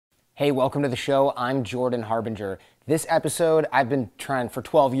Hey, welcome to the show. I'm Jordan Harbinger. This episode, I've been trying for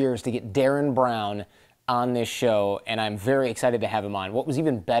 12 years to get Derren Brown on this show, and I'm very excited to have him on. What was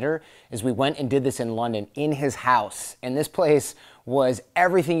even better is we went and did this in London, in his house, and this place was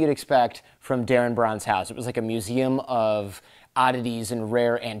everything you'd expect from Derren Brown's house. It was like a museum of oddities and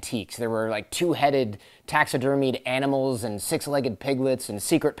rare antiques. There were like two-headed taxidermied animals and six-legged piglets and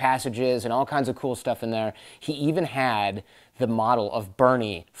secret passages and all kinds of cool stuff in there. He even had the model of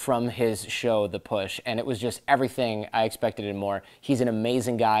Bernie from his show, The Push, and it was just everything I expected and more. He's an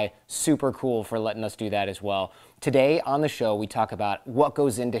amazing guy, super cool for letting us do that as well. Today on the show, we talk about what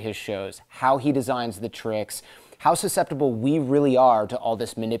goes into his shows, how he designs the tricks, how susceptible we really are to all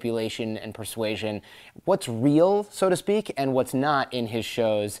this manipulation and persuasion, what's real, so to speak, and what's not in his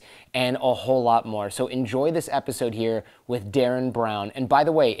shows, and a whole lot more. So enjoy this episode here with Derren Brown. And by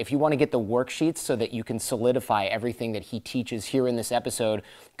the way, if you want to get the worksheets so that you can solidify everything that he teaches here in this episode,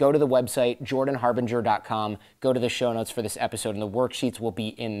 go to the website, jordanharbinger.com, go to the show notes for this episode, and the worksheets will be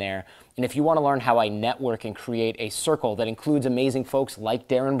in there. And if you want to learn how I network and create a circle that includes amazing folks like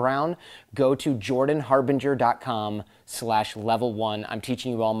Derren Brown, go to jordanharbinger.com/level1. I'm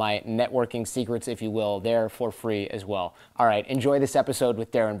teaching you all my networking secrets, if you will, there for free as well. All right, enjoy this episode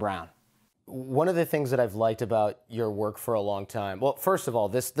with Derren Brown. One of the things that I've liked about your work for a long time, well, first of all,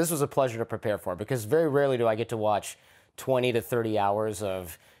 this was a pleasure to prepare for, because very rarely do I get to watch 20 to 30 hours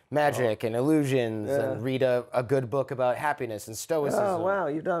of magic and illusions and read a good book about happiness and stoicism. Oh wow,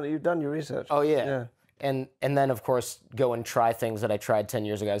 you've done your research. Oh yeah. And then of course go and try things that I tried 10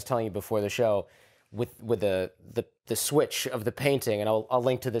 years ago. I was telling you before the show with the switch of the painting, and I'll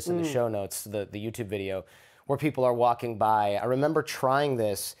link to this in the show notes, the YouTube video, where people are walking by. I remember trying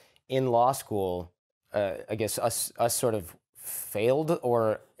this in law school. I guess us sort of failed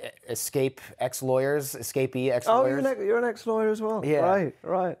or escapee ex-lawyers. Oh, you're an ex-lawyer as well. Yeah.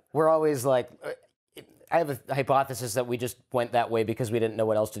 Right. We're always like, I have a hypothesis that we just went that way because we didn't know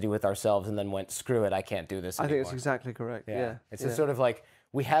what else to do with ourselves, and then went, screw it, I can't do this anymore. I think it's exactly correct. Yeah. It's just sort of like,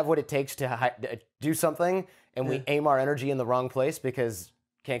 we have what it takes to do something, and we aim our energy in the wrong place because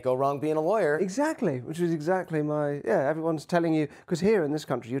can't go wrong being a lawyer. Exactly, which is exactly my, everyone's telling you, because here in this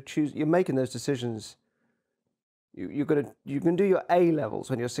country, you're making those decisions. You can do your A levels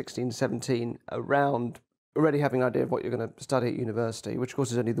when you're 16, 17, around already having an idea of what you're going to study at university, which of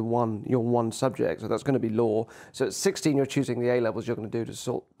course is only your one subject, so that's going to be law. So at 16, you're choosing the A levels you're going to do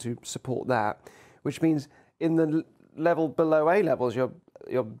to support that, which means in the level below A levels, your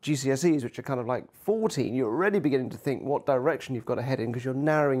GCSEs, which are kind of like 14, you're already beginning to think what direction you've got to head in, because you're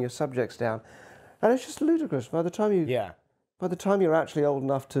narrowing your subjects down, and it's just ludicrous. By the time you're actually old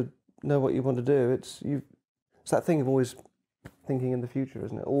enough to know what you want to do, it's that thing of always thinking in the future,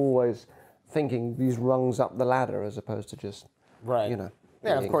 isn't it? Always thinking these rungs up the ladder as opposed to just, Yeah,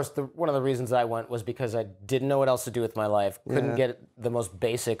 of course, one of the reasons I went was because I didn't know what else to do with my life. Couldn't get the most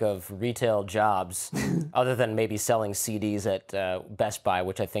basic of retail jobs other than maybe selling CDs at Best Buy,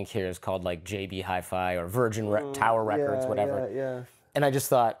 which I think here is called like JB Hi-Fi or Virgin Tower Records, whatever. Yeah. And I just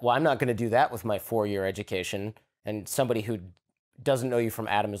thought, well, I'm not going to do that with my 4-year education. And somebody who doesn't know you from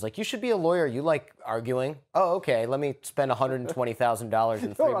Adam is like, you should be a lawyer. You like arguing. Oh, okay. Let me spend $120,000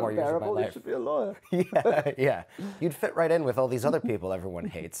 in 3 more years of my life. You should be a lawyer. Yeah. You'd fit right in with all these other people everyone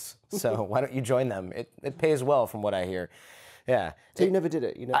hates. So why don't you join them? It pays well, from what I hear. Yeah. So you never did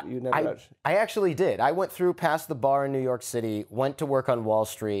it? You never I actually did. I went through past the bar in New York City, went to work on Wall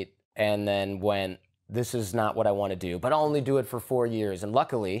Street, and then went, this is not what I want to do, but I'll only do it for 4 years. And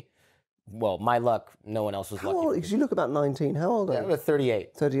luckily, well, my luck, no one else was lucky. How old? Because you look about 19. How old are you? I'm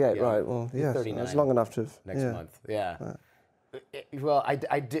 38. 38, right. Well, yeah, that's long enough to... Next month, Well,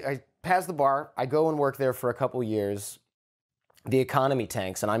 I pass the bar. I go and work there for a couple years. The economy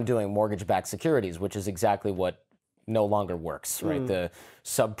tanks, and I'm doing mortgage-backed securities, which is exactly what no longer works, right? The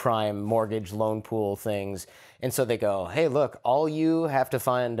subprime mortgage loan pool things. And so they go, hey, look, all you have to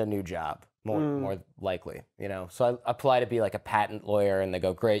find a new job. More likely, So I apply to be like a patent lawyer, and they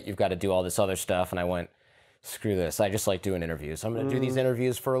go, great, you've got to do all this other stuff. And I went, screw this. I just like doing interviews. I'm going to do these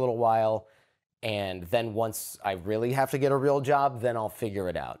interviews for a little while, and then once I really have to get a real job, then I'll figure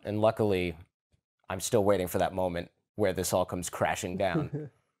it out. And luckily, I'm still waiting for that moment where this all comes crashing down.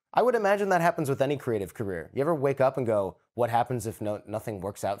 I would imagine that happens with any creative career. You ever wake up and go, what happens if nothing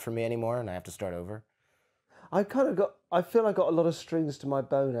works out for me anymore and I have to start over? I feel I got a lot of strings to my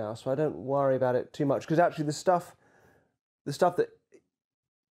bow now, so I don't worry about it too much. Because actually the stuff that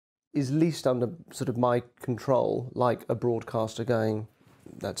is least under sort of my control, like a broadcaster going,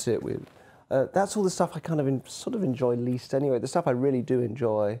 that's it, that's all the stuff I kind of sort of enjoy least anyway. The stuff I really do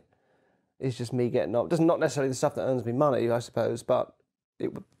enjoy is just me getting up. Not necessarily the stuff that earns me money, I suppose, but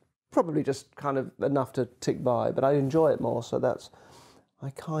probably just kind of enough to tick by, but I enjoy it more, so I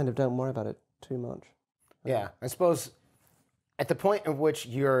kind of don't worry about it too much. Yeah, I suppose at the point at which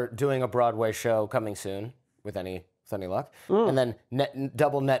you're doing a Broadway show coming soon, with any luck, and then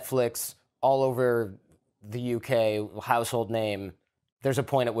double Netflix all over the UK, household name, there's a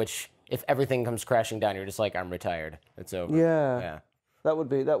point at which if everything comes crashing down, you're just like, I'm retired. It's over. Yeah. That would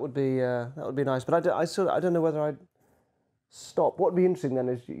be nice. But I don't know whether I'd stop. What would be interesting then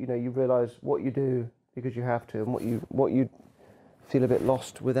is you realise what you do because you have to, and what you feel a bit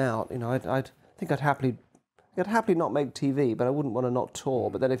lost without. I think I'd happily not make TV, but I wouldn't want to not tour.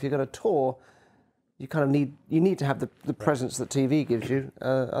 But then if you're going to tour, you kind of need to have the presence that TV gives you.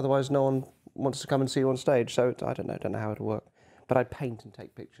 Otherwise, no one wants to come and see you on stage. So I don't know how it'll work. But I'd paint and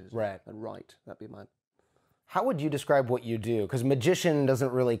take pictures. Right. And write. That'd be mine. How would you describe what you do? Because magician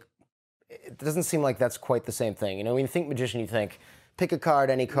it doesn't seem like that's quite the same thing. When you think magician, you think, pick a card,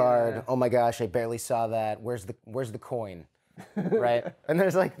 any card. Yeah. Oh my gosh, I barely saw that. Where's the coin? Right? And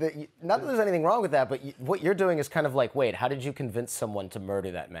there's like, not that there's anything wrong with that, but what you're doing is kind of like, wait, how did you convince someone to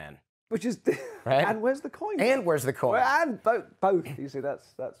murder that man? Which is, right? And where's the coin? And where's the coin? Well, and both. You see,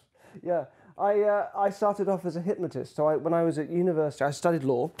 that's yeah. I started off as a hypnotist. So when I was at university, I studied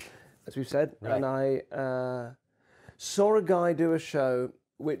law, as we've said, right. And I saw a guy do a show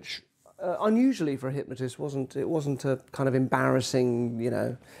which, unusually for a hypnotist, wasn't a kind of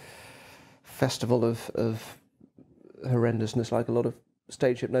embarrassing, festival of horrendousness like a lot of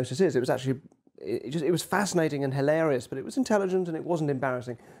stage hypnosis is. It was actually, it was fascinating and hilarious, but it was intelligent and it wasn't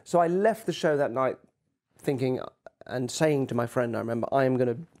embarrassing. So I left the show that night thinking and saying to my friend, I remember, I'm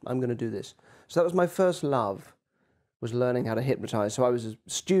gonna do this. So that was my first love, was learning how to hypnotize. So I was a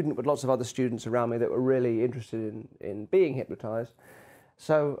student with lots of other students around me that were really interested in being hypnotized.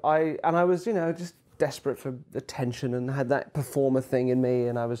 So I was, just desperate for attention and had that performer thing in me,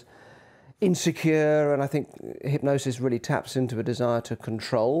 and I was insecure, and I think hypnosis really taps into a desire to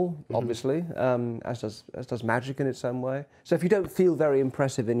control, obviously, as does magic in its own way. So if you don't feel very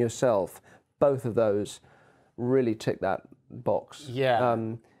impressive in yourself, both of those really tick that box. Yeah.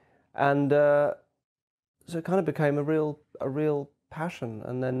 So it kind of became a real passion,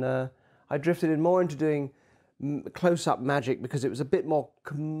 and then I drifted in more into doing close-up magic because it was a bit more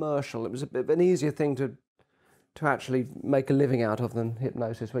commercial. It was a bit of an easier thing to actually make a living out of than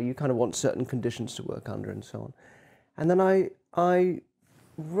hypnosis, where you kind of want certain conditions to work under and so on. And then I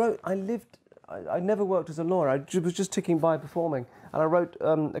never worked as a lawyer. I was just ticking by performing. And I wrote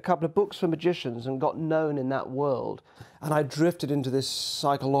a couple of books for magicians and got known in that world. And I drifted into this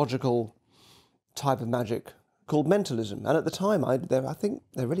psychological type of magic called mentalism. And at the time, I think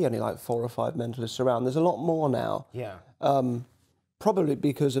there are really only like 4 or 5 mentalists around. There's a lot more now. Yeah. Probably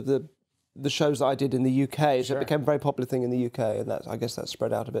because of the shows that I did in the UK. So Sure. It became a very popular thing in the UK, and I guess that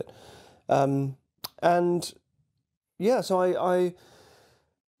spread out a bit. And yeah, so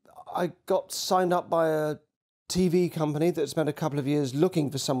I got signed up by a TV company that spent a couple of years looking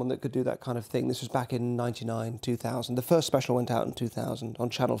for someone that could do that kind of thing. This was back in 99, 2000. The first special went out in 2000 on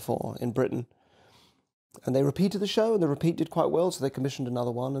Channel 4 in Britain. And they repeated the show, and the repeat did quite well, so they commissioned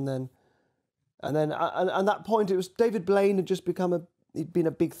another one. And at that point, it was David Blaine had just he'd been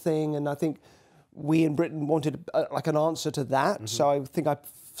a big thing, and I think we in Britain wanted like an answer to that. So I think I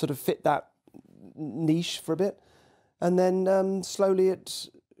sort of fit that niche for a bit. And then slowly it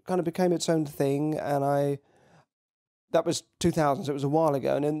kind of became its own thing, and that was 2000, so it was a while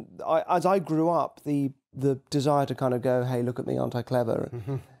ago. And then as I grew up, the desire to kind of go, hey, look at me, aren't I clever,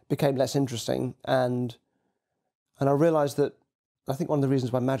 became less interesting. And I realised that I think one of the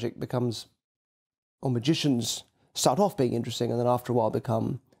reasons why magic becomes, or magicians start off being interesting and then after a while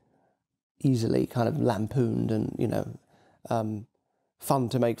become easily kind of lampooned and, fun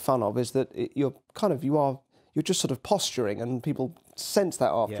to make fun of, is that you're just sort of posturing, and people sense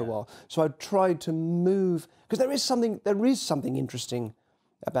that after a while. So I tried to move, because there is something interesting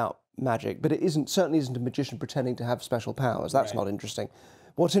about magic, but it certainly isn't a magician pretending to have special powers. That's not interesting.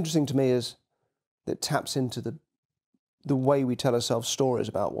 What's interesting to me is that it taps into the way we tell ourselves stories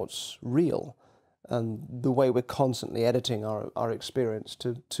about what's real, and the way we're constantly editing our experience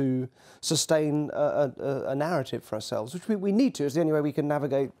to sustain a narrative for ourselves, which we need to. It's the only way we can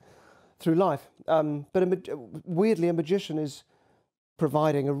navigate through life. But weirdly, a magician is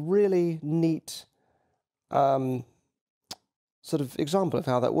providing a really neat sort of example of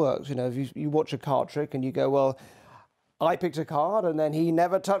how that works. If you watch a card trick and you go, well, I picked a card and then he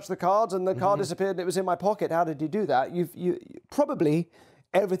never touched the cards and the card disappeared and it was in my pocket. How did he do that? You probably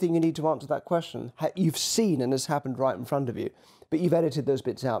everything you need to answer that question you've seen and has happened right in front of you. but you've edited those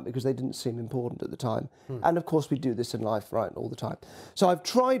bits out because they didn't seem important at the time. And of course we do this in life, right, all the time. So I've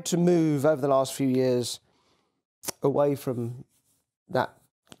tried to move over the last few years away from that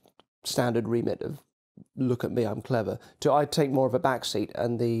standard remit of look at me, I'm clever, to I take more of a backseat,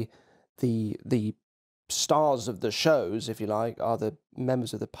 and the stars of the shows, if you like, are the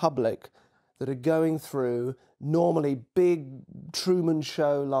members of the public that are going through normally big Truman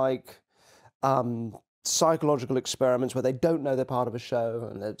Show like psychological experiments where they don't know they're part of a show,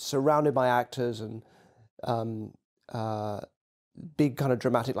 and they're surrounded by actors, and big kind of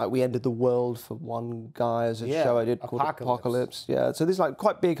dramatic, like We Ended the World for one guy as a show I did called Apocalypse. Yeah, so these like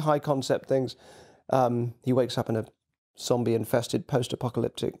quite big high concept things. He wakes up in a zombie infested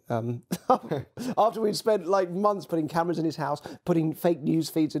post-apocalyptic after we'd spent like months putting cameras in his house, putting fake news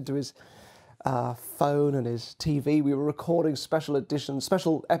feeds into his phone and his TV. We were recording special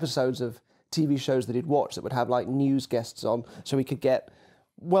episodes of TV shows that he'd watched that would have like news guests on, so we could get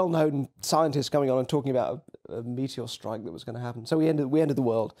well-known scientists coming on and talking about a meteor strike that was going to happen. So we ended the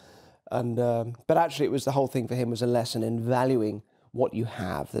world, and but actually it was, the whole thing for him was a lesson in valuing what you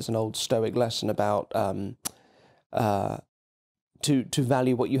have. There's an old Stoic lesson about to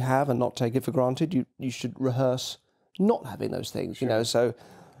value what you have and not take it for granted. You should rehearse not having those things, you know. So,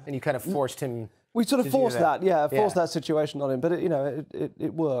 and you kind of forced him. We sort of forced that, forced that situation on him. But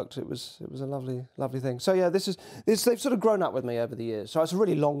it worked. It was a lovely thing. So yeah, they've sort of grown up with me over the years. So it's a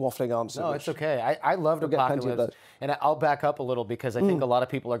really long waffling answer. No, it's okay. I loved Apocalypse, and I'll back up a little because I think a lot of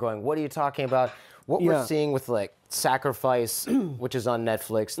people are going, "What are you talking about?" What we're seeing with like Sacrifice, which is on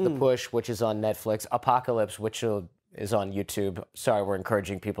Netflix, The Push, which is on Netflix, Apocalypse, which is on YouTube. Sorry, we're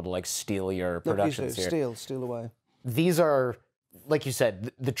encouraging people to like steal your productions here. Steal away. These are, like you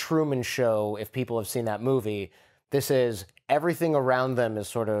said, the Truman Show. If people have seen that movie, this is everything around them is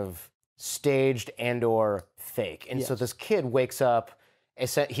sort of staged and/or fake. And so this kid wakes up.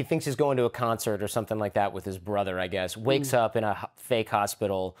 He thinks he's going to a concert or something like that with his brother, I guess. Wakes up in a fake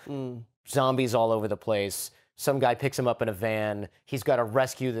hospital. Zombies all over the place. Some guy picks him up in a van. He's got to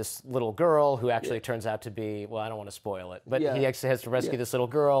rescue this little girl who actually turns out to be, well, I don't want to spoil it, but he actually has to rescue this little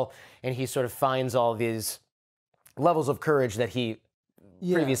girl, and he sort of finds all these levels of courage that he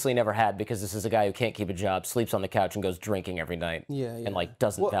previously never had, because this is a guy who can't keep a job, sleeps on the couch, and goes drinking every night, and like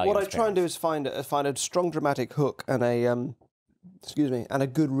doesn't value what his I try and do is find a strong dramatic hook and a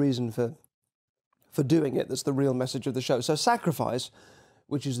good reason for doing it. That's the real message of the show. So Sacrifice,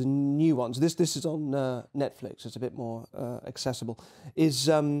 which is the new ones. This is on Netflix. It's a bit more accessible.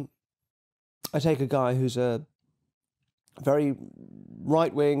 I take a guy who's a very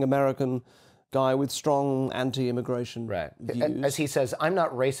right-wing American guy with strong anti-immigration views. As he says, I'm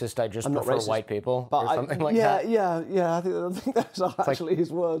not racist. I just prefer white people, or something like that. Yeah. I think that's actually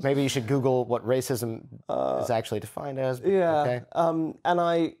his words. Maybe you should Google what racism is actually defined as. Yeah. Okay. And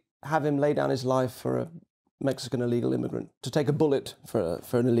I have him lay down his life for a Mexican illegal immigrant, to take a bullet for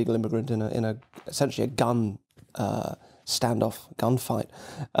an illegal immigrant in a essentially a gun gunfight.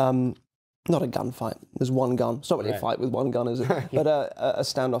 Not a gunfight. There's one gun. It's not really a fight with one gun, is it? But a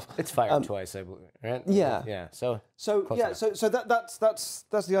standoff. It's fired twice, I believe. Right? Yeah. Yeah. So that's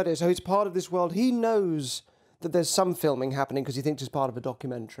the idea. So he's part of this world. He knows that there's some filming happening because he thinks it's part of a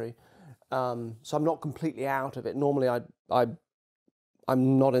documentary. So I'm not completely out of it. Normally,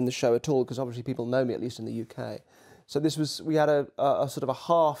 I'm not in the show at all because obviously people know me, at least in the UK. So we had a sort of a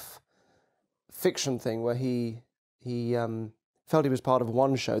half fiction thing where he felt he was part of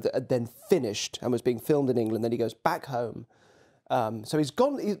one show that had then finished and was being filmed in England. Then he goes back home. So he's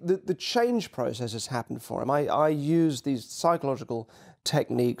gone. The change process has happened for him. I use these psychological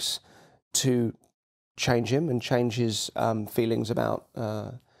techniques to change him and change his feelings about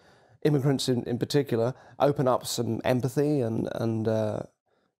immigrants in particular, open up some empathy and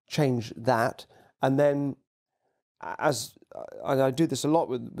change that. And then, as I do this a lot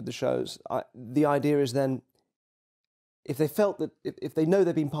with the shows, the idea is then, if they felt that, if they know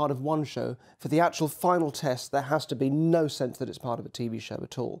they've been part of one show, for the actual final test, there has to be no sense that it's part of a TV show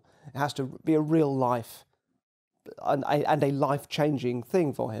at all. It has to be a real life and a life-changing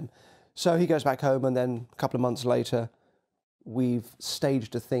thing for him. So he goes back home, and then a couple of months later, we've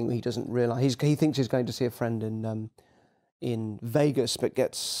staged a thing he doesn't realise. He thinks he's going to see a friend in Vegas, but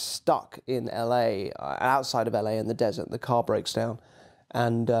gets stuck in LA, outside of LA in the desert. The car breaks down,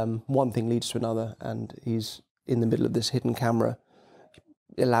 and one thing leads to another, and he's in the middle of this hidden camera,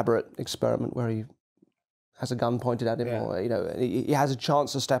 elaborate experiment where he has a gun pointed at him, or he has a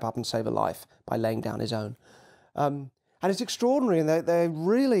chance to step up and save a life by laying down his own. And it's extraordinary, and they're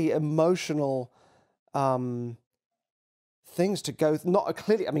really emotional things to go. Not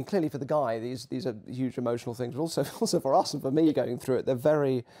clearly. I mean, clearly for the guy, these are huge emotional things, but also for us and for me going through it, they're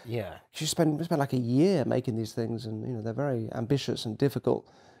very. Yeah. You spend like a year making these things, and you know they're very ambitious and difficult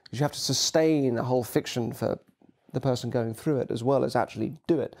because you have to sustain a whole fiction for the person going through it as well as actually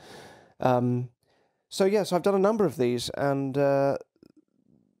do it. So yes, I've done a number of these, and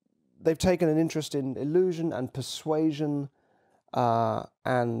they've taken an interest in illusion and persuasion,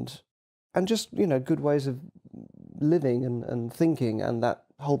 and just good ways of living and thinking, and that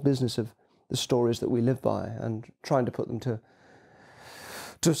whole business of the stories that we live by, and trying to put them to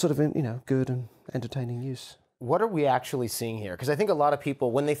sort of good and entertaining use. What are we actually seeing here? Because I think a lot of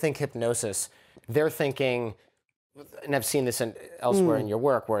people, when they think hypnosis, they're thinking, and I've seen this elsewhere in your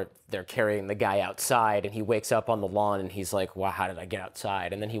work, where they're carrying the guy outside and he wakes up on the lawn and he's like, wow, how did I get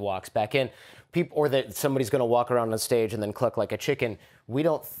outside? And then he walks back in. Or that somebody's going to walk around on stage and then cluck like a chicken. We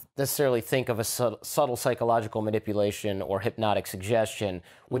don't necessarily think of a subtle psychological manipulation or hypnotic suggestion,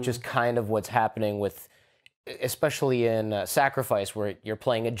 which is kind of what's happening with, especially in Sacrifice, where you're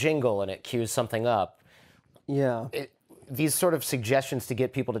playing a jingle and it cues something up. Yeah. These sort of suggestions to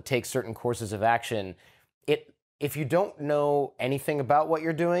get people to take certain courses of action, if you don't know anything about what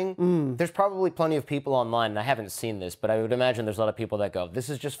you're doing, there's probably plenty of people online, and I haven't seen this, but I would imagine there's a lot of people that go, this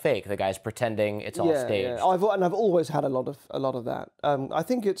is just fake. The guy's pretending, it's all staged. Yeah. I've always had a lot of that. I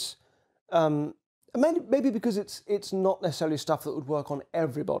think it's maybe because it's not necessarily stuff that would work on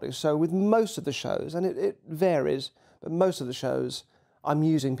everybody. So with most of the shows, and it varies, but most of the shows, I'm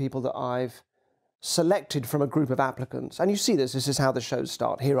using people that I've selected from a group of applicants. And you see this is how the shows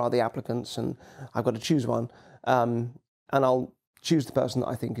start. Here are the applicants, and I've got to choose one. And I'll choose the person that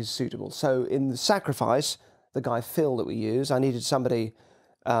I think is suitable. So in the Sacrifice, the guy Phil that we use, I needed somebody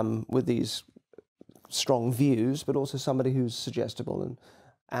with these strong views, but also somebody who's suggestible.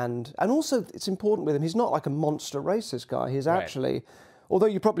 And also it's important with him, he's not like a monster racist guy. He's actually, although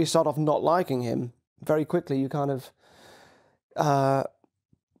you probably start off not liking him, very quickly you kind of fall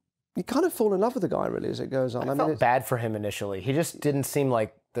in love with the guy really as it goes on. I felt bad for him initially. He just didn't seem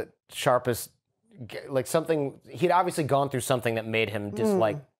like the sharpest, like something, he'd obviously gone through something that made him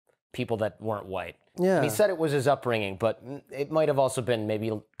dislike people that weren't white. Yeah. And he said it was his upbringing, but it might have also been maybe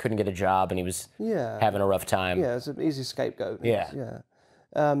he couldn't get a job and he was having a rough time. Yeah, it's an easy scapegoat. Yeah.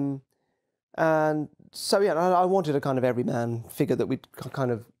 And so, I wanted a kind of everyman figure that we'd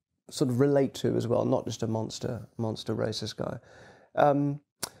kind of sort of relate to as well, not just a monster racist guy.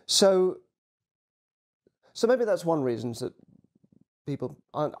 So maybe that's one reason that people,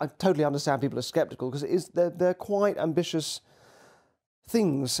 I totally understand people are skeptical, because they're quite ambitious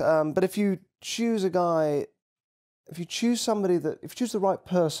things. But if you choose a guy, if you choose the right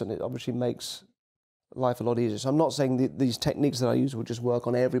person, it obviously makes life a lot easier. So I'm not saying these techniques that I use will just work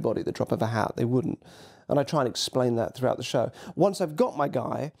on everybody at the drop of a hat. They wouldn't. And I try and explain that throughout the show. Once I've got my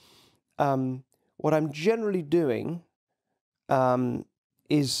guy, what I'm generally doing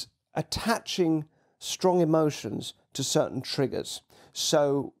is attaching strong emotions to certain triggers.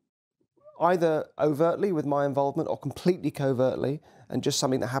 So either overtly with my involvement or completely covertly, and just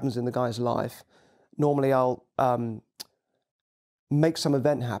something that happens in the guy's life. Normally I'll make some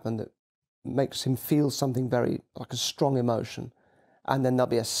event happen that makes him feel something very, like a strong emotion. And then there'll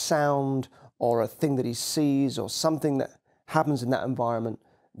be a sound or a thing that he sees or something that happens in that environment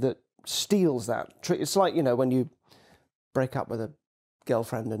that steals that. It's like, when you break up with a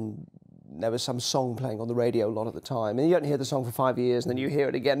girlfriend and there was some song playing on the radio a lot of the time, and you don't hear the song for 5 years, and then you hear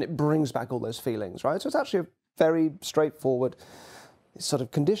it again, it brings back all those feelings, right? So it's actually a very straightforward sort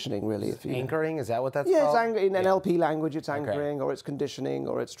of conditioning, really. Anchoring, is that what that's called? Yeah, it's in NLP language, it's anchoring, or it's conditioning,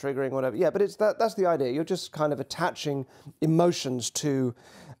 or it's triggering, whatever. Yeah, but that's the idea. You're just kind of attaching emotions to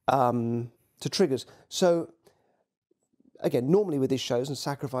triggers. So, again, normally with these shows, and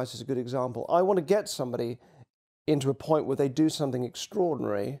Sacrifice is a good example, I want to get somebody into a point where they do something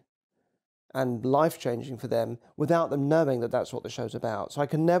extraordinary and life-changing for them without them knowing that that's what the show's about. So I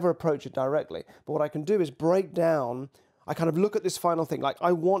can never approach it directly. But what I can do is break down, I kind of look at this final thing, like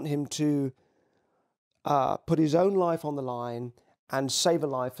I want him to put his own life on the line and save a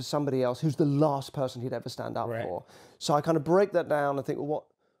life for somebody else who's the last person he'd ever stand up for. So I kind of break that down and think, well,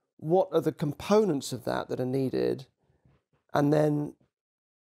 what are the components of that are needed? And then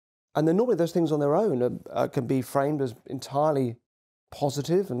normally those things on their own can be framed as entirely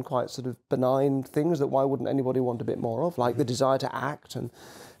positive and quite sort of benign things that why wouldn't anybody want a bit more of, like the desire to act and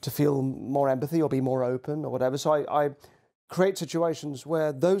to feel more empathy or be more open or whatever. So I create situations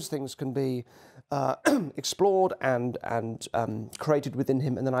where those things can be explored and created within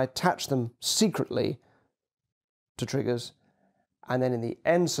him, and then I attach them secretly to triggers. And then in the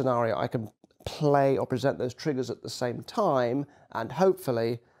end scenario, I can play or present those triggers at the same time, and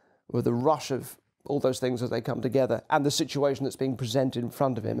hopefully with the rush of all those things as they come together and the situation that's being presented in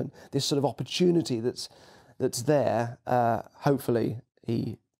front of him and this sort of opportunity that's there, hopefully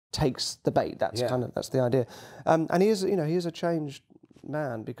he takes the bait. That's the idea. And he is a changed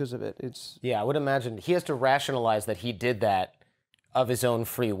man because of it. I would imagine he has to rationalize that he did that of his own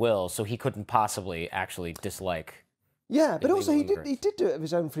free will, so he couldn't possibly actually dislike. Yeah, but also he did do it of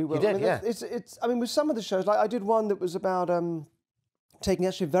his own free will. He did, I mean, with some of the shows, like I did one that was about taking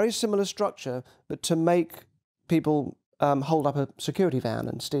actually a very similar structure, but to make people hold up a security van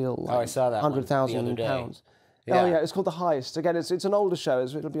and steal I saw that £100,000. Yeah. Oh yeah, it's called The Heist. Again, it's an older show.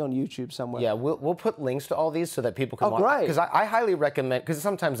 It'll be on YouTube somewhere. Yeah, we'll put links to all these so that people can watch. Great! Because I highly recommend, because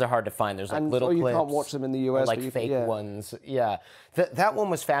sometimes they're hard to find. There's like little clips. Or you can't watch them in the US. Or like fake ones. Yeah. That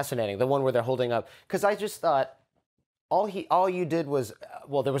one was fascinating, the one where they're holding up. Because I just thought, all you did was,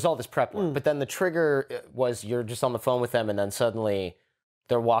 well, there was all this prep work, but then the trigger was you're just on the phone with them and then suddenly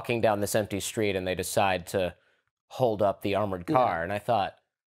they're walking down this empty street and they decide to hold up the armored car. And I thought,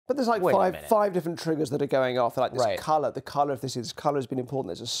 but there's like five different triggers that are going off. Like this color, the color, if this color has been important,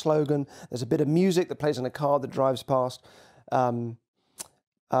 there's a slogan, there's a bit of music that plays in a car that drives past. I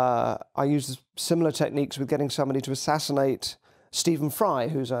use similar techniques with getting somebody to assassinate Stephen Fry,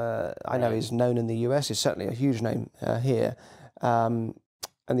 who's I know he's known in the US, he's certainly a huge name here. And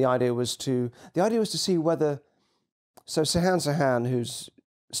the idea was to see whether, so Sirhan, who's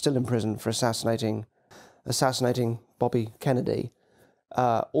still in prison for assassinating Bobby Kennedy,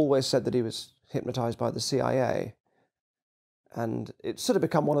 always said that he was hypnotized by the CIA. And it's sort of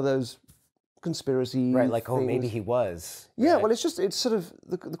become one of those conspiracy like, things. maybe he was. Yeah, well, it's sort of,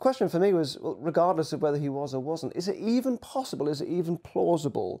 the question for me was, well, regardless of whether he was or wasn't, is it even possible, is it even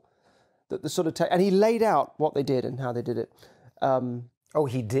plausible that the sort of, and he laid out what they did and how they did it. Oh,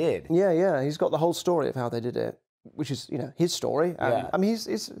 he did? Yeah, he's got the whole story of how they did it, which is, his story. I mean,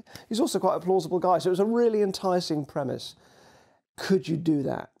 he's also quite a plausible guy, so it was a really enticing premise. Could you do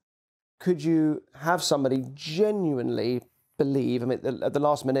that? Could you have somebody genuinely believe? I mean, at the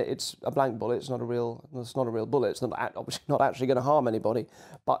last minute, it's a blank bullet. It's not a real bullet. It's obviously not actually going to harm anybody.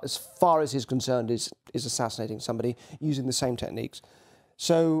 But as far as he's concerned, is assassinating somebody using the same techniques.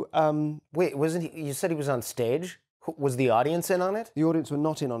 So wait, wasn't he? You said he was on stage. Was the audience in on it? The audience were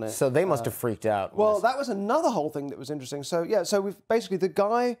not in on it. So they must have freaked out. Well, that was another whole thing that was interesting. So yeah, so we've basically, the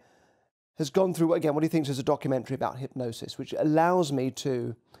guy has gone through, again, what he thinks is a documentary about hypnosis, which allows me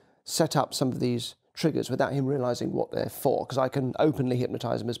to set up some of these triggers without him realizing what they're for, because I can openly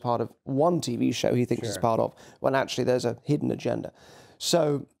hypnotize him as part of one TV show he thinks is part of, when actually there's a hidden agenda.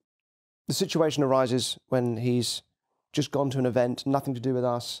 So the situation arises when he's just gone to an event, nothing to do with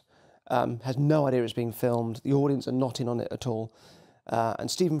us, has no idea it's being filmed, the audience are not in on it at all,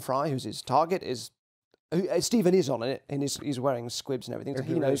 and Stephen Fry, who's his target, Stephen is on it, and he's wearing squibs and everything, so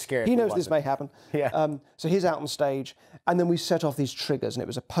he knows this may happen. Yeah. So he's out on stage, and then we set off these triggers, and it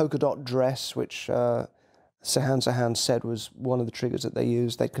was a polka dot dress, which Sirhan said was one of the triggers that they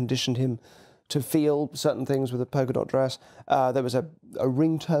used. They conditioned him to feel certain things with a polka dot dress. There was a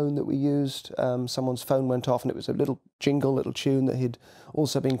ringtone that we used. Someone's phone went off, and it was a little jingle, little tune that he'd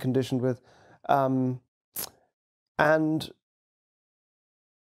also been conditioned with. And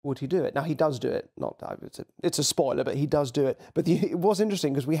would he do it? Now, he does do it. It's a spoiler, but he does do it. But it was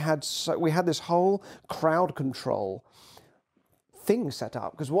interesting because we had this whole crowd control thing set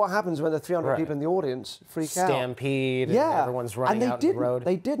up. Because what happens when the 300 people in the audience freak out? Stampede, and everyone's running out on the road.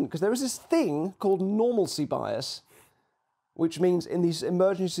 They didn't, because there was this thing called normalcy bias, which means in these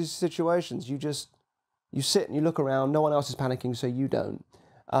emergency situations, you sit and you look around, no one else is panicking, so you don't.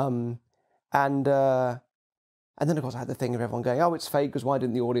 And then, of course, I had the thing of everyone going, oh, it's fake, because why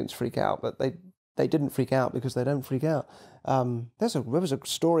didn't the audience freak out? But they didn't freak out because they don't freak out. There was a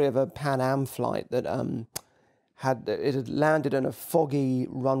story of a Pan Am flight that had landed on a foggy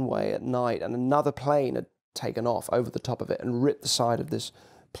runway at night, and another plane had taken off over the top of it and ripped the side of this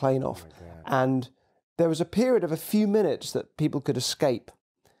plane off. And there was a period of a few minutes that people could escape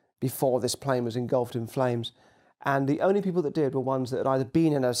before this plane was engulfed in flames. And the only people that did were ones that had either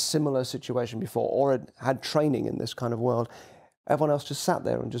been in a similar situation before or had training in this kind of world. Everyone else just sat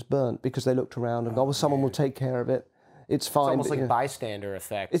there and just burnt because they looked around and, well, someone will take care of it. It's fine. It's almost like bystander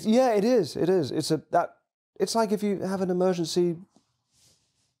effect. It is. It's like if you have an emergency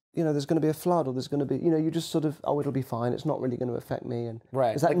you know, there's going to be a flood, or there's going to be, you know, you just sort of, oh, it'll be fine. It's not really going to affect me. And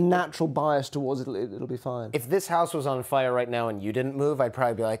right. there's that natural bias towards it'll be fine. If this house was on fire right now and you didn't move, I'd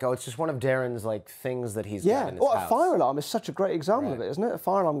probably be like, oh, it's just one of Darren's like things that he's got in his house. A fire alarm is such a great example of it, isn't it? A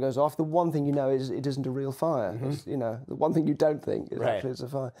fire alarm goes off. The one thing you know is it isn't a real fire. It's, you know, the one thing you don't think is actually it's a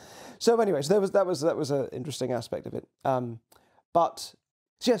fire. So anyway, so that was an interesting aspect of it. But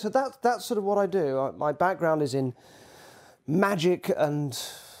so, yeah, so that's sort of what I do. My background is in magic and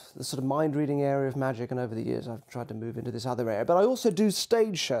the sort of mind-reading area of magic, and over the years I've tried to move into this other area. But I also do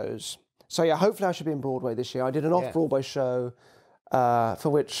stage shows. So yeah, hopefully I should be in Broadway this year. I did an off-Broadway show for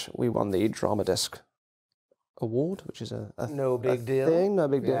which we won the Drama Desk Award, which is a no big deal. No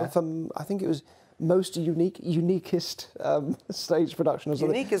big deal. From, I think it was most uniquest stage production or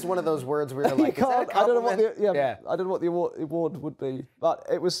something. Unique is one of those words where you're like, is that a I don't know what compliment? I don't know what the award would be, but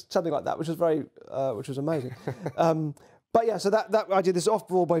it was something like that, which was amazing. But yeah, so that I did this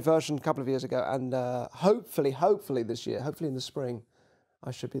off-Broadway version a couple of years ago, and hopefully this year, hopefully in the spring,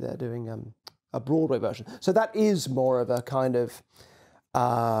 I should be there doing a Broadway version. So that is more of a kind of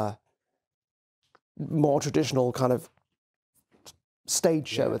more traditional kind of stage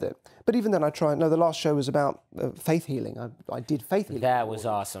show with it. But even then, the last show was about faith healing. I did faith healing. That was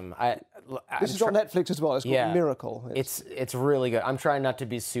awesome. This is on Netflix as well. It's called Miracle. It's really good. I'm trying not to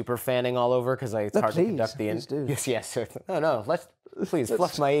be super fanning all over because it's hard to conduct the... Yes. No, please,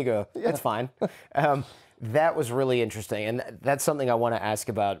 fluff my ego. That's fine. That was really interesting, and that's something I want to ask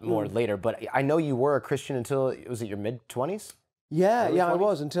about more later. But I know you were a Christian until, was it your mid-20s? Yeah, I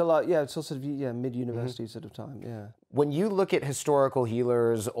was until until sort of mid-university sort of time. Yeah. When you look at historical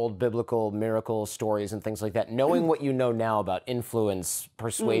healers, old biblical miracle stories and things like that, knowing what you know now about influence,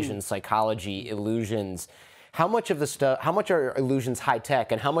 persuasion, psychology, illusions, how much are illusions high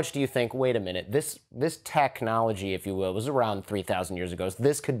tech, and how much do you think, wait a minute, this technology, if you will, was around 3,000 years ago. So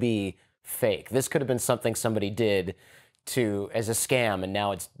this could be fake. This could have been something somebody did as a scam, and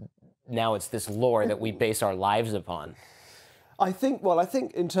now it's this lore that we base our lives upon. I think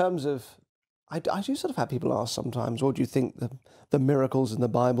in terms of, I do sort of have people ask sometimes, or do you think the miracles in the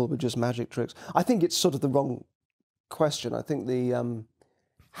Bible were just magic tricks? I think it's sort of the wrong question. I think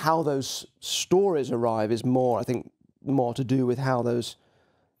how those stories arrive is more to do with how those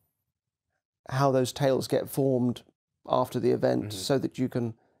tales get formed after the event, so that you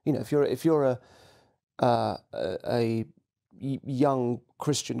can, you know, if you're a young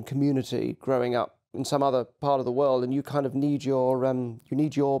Christian community growing up in some other part of the world, and you kind of need your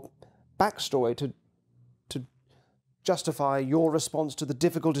backstory to justify your response to the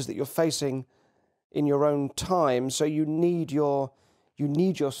difficulties that you're facing in your own time. So you need your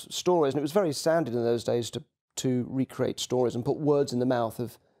stories, and it was very standard in those days to recreate stories and put words in the mouth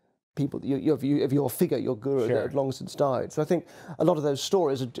of people of your figure, your guru that had long since died. So I think a lot of those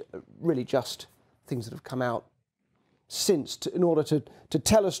stories are really just things that have come out since in order to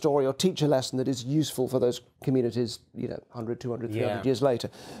tell a story or teach a lesson that is useful for those communities, you know, 100, 200, 300 years later.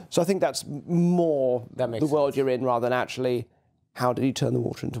 So I think that's more the world you're in, rather than actually how did he turn the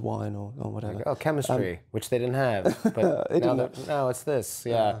water into wine or whatever. Like, chemistry, which they didn't have. But no, it's this.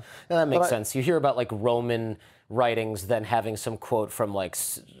 Yeah. No, that makes sense. You hear about like Roman writings then having some quote from like,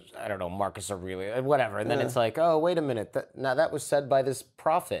 I don't know, Marcus Aurelius, whatever. And then it's like, oh, wait a minute. That was said by this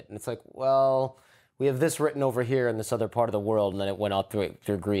prophet. And it's like, well, we have this written over here in this other part of the world, and then it went out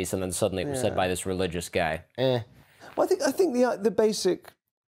through Greece, and then suddenly it was said by this religious guy. Well, I think the basic.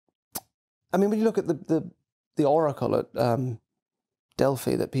 I mean, when you look at the oracle at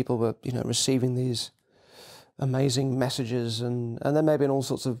Delphi, that people were, you know, receiving these amazing messages, and there may have been all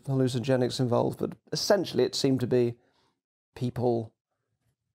sorts of hallucinogenics involved, but essentially it seemed to be people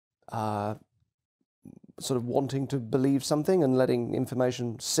sort of wanting to believe something and letting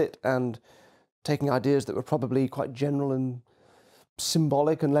information sit and taking ideas that were probably quite general and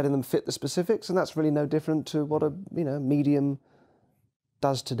symbolic and letting them fit the specifics, and that's really no different to what a medium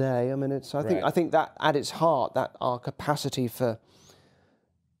does today. I mean, I think that at its heart, that our capacity for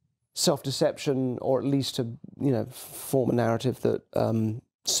self-deception, or at least to form a narrative that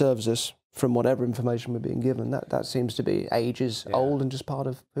serves us from whatever information we're being given, that seems to be ages old and just part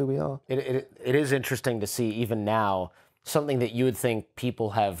of who we are. It is interesting to see even now something that you would think people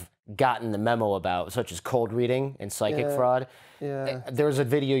have gotten the memo about, such as cold reading and psychic fraud. Yeah. There was a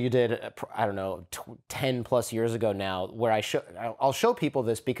video you did, I don't know, 10 plus years ago now, where I'll show people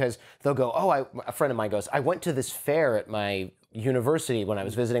this because they'll go, a friend of mine goes, I went to this fair at my university when I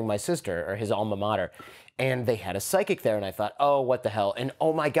was visiting my sister, or his alma mater, and they had a psychic there, and I thought, oh, what the hell? And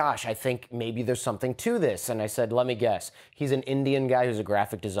oh my gosh, I think maybe there's something to this. And I said, let me guess. He's an Indian guy who's a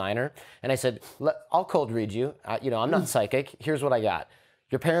graphic designer. And I said, I'll cold read you. I'm not psychic. Here's what I got.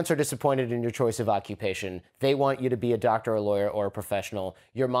 Your parents are disappointed in your choice of occupation. They want you to be a doctor, a lawyer, or a professional.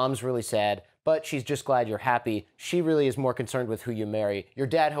 Your mom's really sad, but she's just glad you're happy. She really is more concerned with who you marry. Your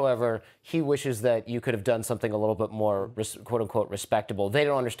dad, however, he wishes that you could have done something a little bit more, quote unquote, respectable. They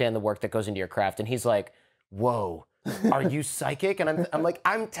don't understand the work that goes into your craft. And he's like, whoa, are you psychic? And I'm like,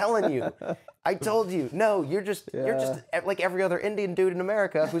 I'm telling you. I told you. No, you're just like every other Indian dude in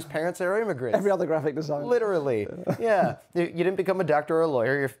America whose parents are immigrants. Every other graphic designer. Literally. Yeah. You didn't become a doctor or a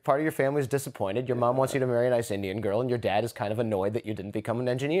lawyer. Part of your family's disappointed. Your mom wants you to marry a nice Indian girl, and your dad is kind of annoyed that you didn't become an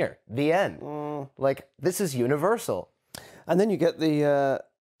engineer. The end. Like, this is universal. And then you get the,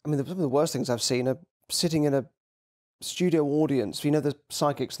 some of the worst things I've seen are sitting in a studio audience. You know, the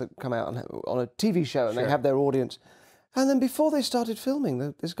psychics that come out on a TV show and they have their audience. And then before they started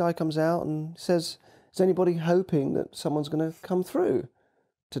filming, this guy comes out and says, is anybody hoping that someone's going to come through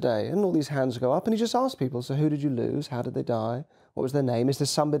today? And all these hands go up, and he just asks people, so who did you lose? How did they die? What was their name? Is there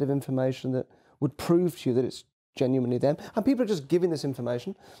some bit of information that would prove to you that it's genuinely them? And people are just giving this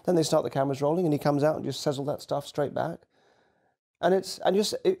information. Then they start the cameras rolling, and he comes out and just says all that stuff straight back. And if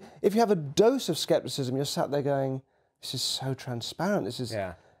you have a dose of skepticism, you're sat there going, this is so transparent. This is...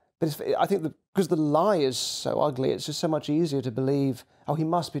 Yeah. But I think because the lie is so ugly, it's just so much easier to believe, oh, he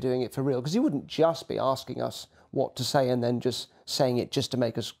must be doing it for real. Because he wouldn't just be asking us what to say and then just saying it just to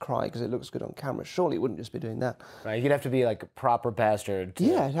make us cry because it looks good on camera. Surely he wouldn't just be doing that. Right, you'd have to be like a proper bastard.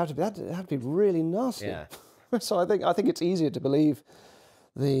 Yeah, it'd have to be really nasty. Yeah. So I think it's easier to believe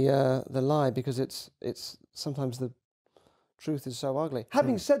the lie because it's sometimes the truth is so ugly.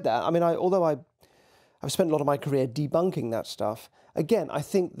 Having said that, I mean, although I've spent a lot of my career debunking that stuff. Again, I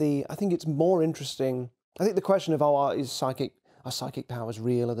think it's more interesting. I think the question of are psychic powers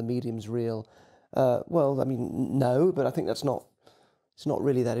real? Are the mediums real? Well, I mean, no, but I think it's not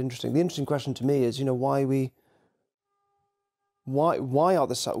really that interesting. The interesting question to me is, you know, why are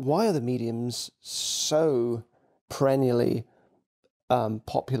the mediums so perennially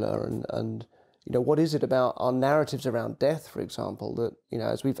popular and you know, what is it about our narratives around death, for example, that, you know,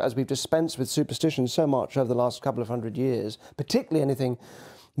 as we've dispensed with superstition so much over the last couple of 100 years, particularly anything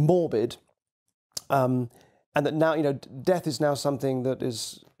morbid, and that now, you know, death is now something that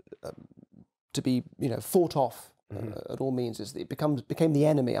is to be, you know, fought off at all means. It became the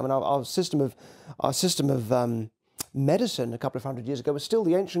enemy. I mean, our system of medicine a couple of 100 years ago was still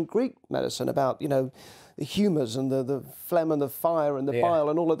the ancient Greek medicine about, you know, the humours and the phlegm and the fire and the bile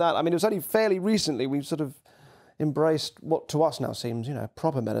and all of that. I mean, it was only fairly recently we've sort of embraced what to us now seems, you know,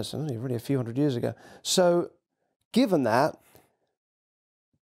 proper medicine, only really a few hundred years ago. So given that,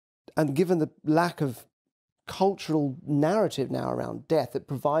 and given the lack of cultural narrative now around death that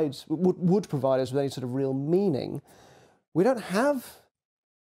would provide us with any sort of real meaning, we don't have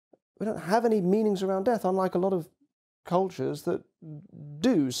any meanings around death, unlike a lot of cultures that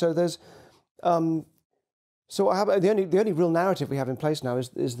do. So there's so the only real narrative we have in place now is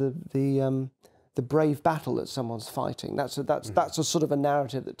the brave battle that someone's fighting. That's a sort of a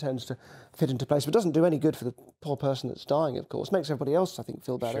narrative that tends to fit into place, but doesn't do any good for the poor person that's dying. Of course, makes everybody else, I think,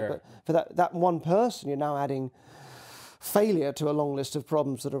 feel better. But for that one person, you're now adding failure to a long list of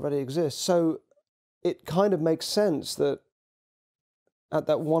problems that already exist. So it kind of makes sense that at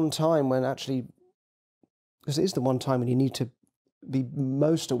that one time when actually, because it is the one time when you need to be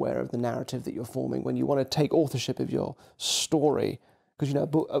most aware of the narrative that you're forming, when you want to take authorship of your story, because, you know,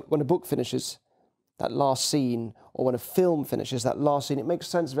 when a book finishes that last scene, or when a film finishes that last scene, it makes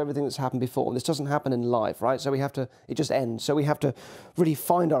sense of everything that's happened before. And this doesn't happen in life, right? So it just ends. So we have to really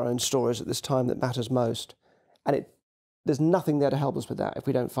find our own stories at this time that matters most. And there's nothing there to help us with that if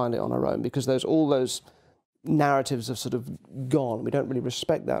we don't find it on our own, because all those narratives have sort of gone. We don't really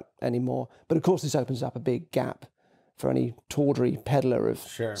respect that anymore. But of course, this opens up a big gap for any tawdry peddler of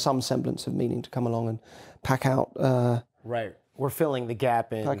some semblance of meaning to come along and pack out. Right. We're filling the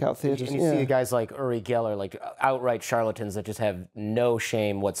gap in. Pack out theatres. And you see guys like Uri Geller, like outright charlatans that just have no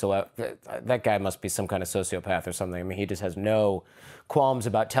shame whatsoever. That guy must be some kind of sociopath or something. I mean, he just has no qualms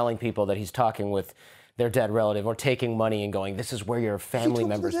about telling people that he's talking with their dead relative or taking money and going, this is where your family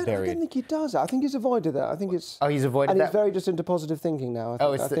member's buried. I don't think he does that. I think he's avoided that. I think it's... Oh, he's avoided that? And he's very just into positive thinking now.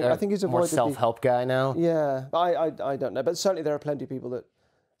 I think he's avoided more self-help guy now? Yeah. I don't know. But certainly there are plenty of people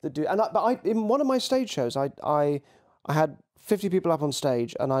that do. But in one of my stage shows, I had 50 people up on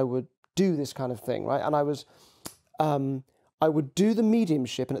stage and I would do this kind of thing, right? And I would do the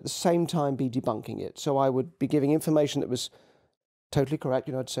mediumship and at the same time be debunking it. So I would be giving information that was totally correct.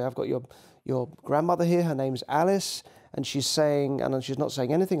 You know, I'd say, I've got your grandmother here, her name's Alice, and she's saying, and she's not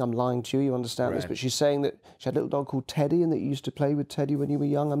saying anything, I'm lying to you, you understand this, but she's saying that she had a little dog called Teddy and that you used to play with Teddy when you were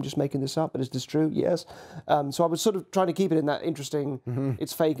young. I'm just making this up, but is this true? Yes. So I was sort of trying to keep it in that interesting,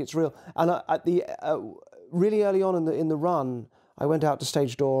 it's fake, it's real. And really early on in the run, I went out to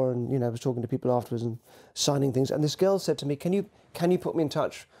stage door and, was talking to people afterwards and signing things. And this girl said to me, can you put me in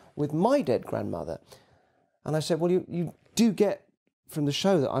touch with my dead grandmother? And I said, well, you do get from the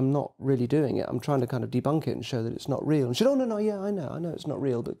show that I'm not really doing it. I'm trying to kind of debunk it and show that it's not real. And she said, oh, no, yeah, I know it's not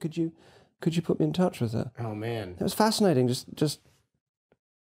real, but could you put me in touch with her? Oh, man. It was fascinating, just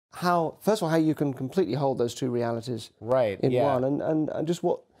how, first of all, how you can completely hold those two realities in one, and just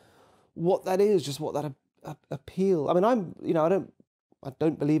what that is, just what that appeal. I mean, I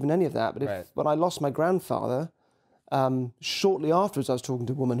don't believe in any of that, but when I lost my grandfather, shortly afterwards I was talking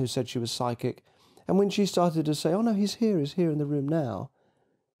to a woman who said she was psychic, and when she started to say, oh no, he's here in the room now,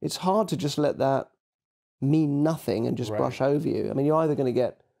 it's hard to just let that mean nothing and just brush over you. I mean, you're either going to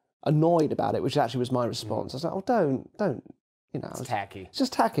get annoyed about it, which actually was my response. I was like, oh, don't, it's tacky. It's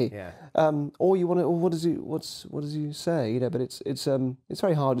just tacky. Yeah. Or you want to, or what does he say? But it's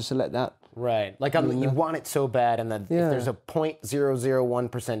very hard just to let that. Right. Like you want it so bad, and then if there's a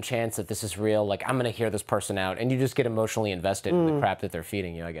 0.001% chance that this is real, like I'm going to hear this person out, and you just get emotionally invested in the crap that they're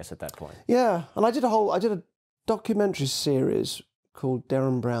feeding you, I guess, at that point. Yeah. And I did a documentary series called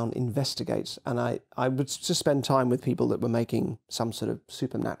Derren Brown Investigates, and I would just spend time with people that were making some sort of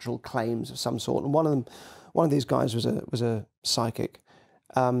supernatural claims of some sort, and one of these guys was a psychic,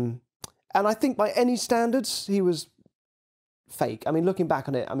 and I think by any standards he was fake. I mean, looking back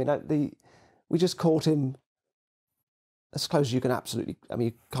on it, I mean, we just caught him as close as you can absolutely. I mean,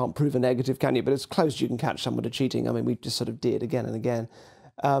 you can't prove a negative, can you? But as close as you can catch someone to cheating. I mean, we just sort of did again and again.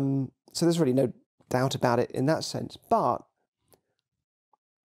 So there's really no doubt about it in that sense. But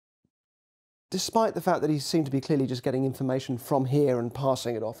despite the fact that he seemed to be clearly just getting information from here and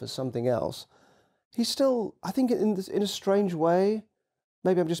passing it off as something else, he still, I think in a strange way,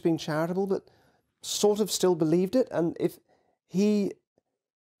 maybe I'm just being charitable, but sort of still believed it. And if he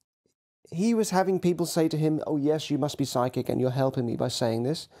was having people say to him, oh yes, you must be psychic and you're helping me by saying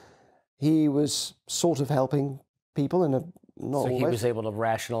this, he was sort of helping people in a not always. He was able to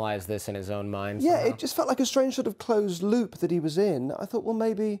rationalize this in his own mind Yeah, somehow? It just felt like a strange sort of closed loop that he was in. I thought, well,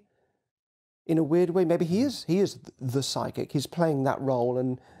 maybe in a weird way, maybe he is the psychic. He's playing that role,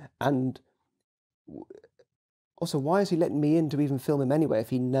 and also, why is he letting me in to even film him anyway?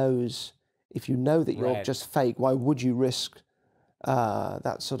 If you know that you're just fake, why would you risk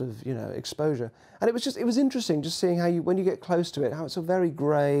that sort of exposure? And it was interesting just seeing how when you get close to it, how it's a very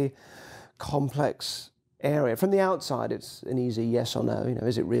grey, complex area. From the outside, it's an easy yes or no.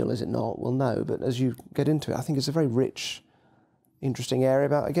 Is it real? Is it not? Well, no. But as you get into it, I think it's a very rich, interesting area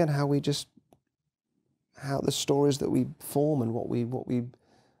about again how the stories that we form and what we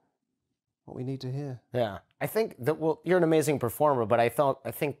need to hear. Yeah, I think that you're an amazing performer, but I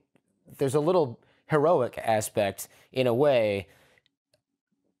think there's a little heroic aspect in a way.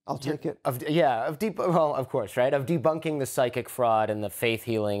 I'll take it. Of course, right? Of debunking the psychic fraud and the faith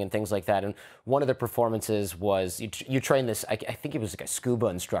healing and things like that. And one of the performances was you train this. I think he was like a scuba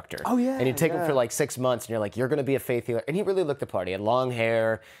instructor. Oh yeah. And you take him for like 6 months, and you're like, you're going to be a faith healer. And he really looked the part. He had long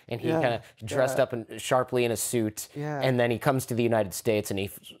hair, and he kind of dressed up sharply in a suit. Yeah. And then he comes to the United States, and he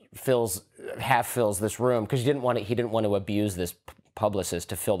half fills this room because he didn't want to abuse this publicist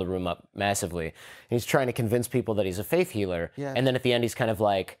to fill the room up massively. And he's trying to convince people that he's a faith healer. Yeah. And then at the end, he's kind of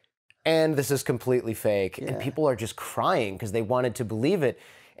like, and this is completely fake. Yeah. And people are just crying because they wanted to believe it.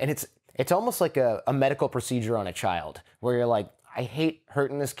 And it's almost like a medical procedure on a child where you're like, I hate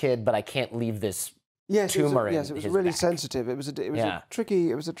hurting this kid, but I can't leave this tumor in his it was really back. sensitive. It was a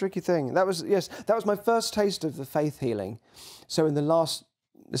tricky thing. That was my first taste of the faith healing. So in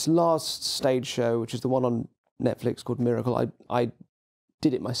this last stage show, which is the one on Netflix called Miracle, I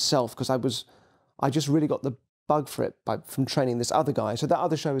did it myself because I just really got the bug for it from training this other guy. So that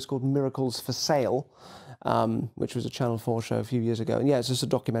other show is called Miracles for Sale, which was a Channel 4 show a few years ago. And it's just a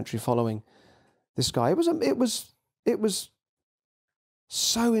documentary following this guy. It was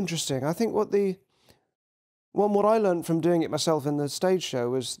so interesting. I think what I learned from doing it myself in the stage show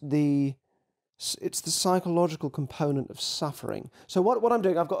was it's the psychological component of suffering. So what I'm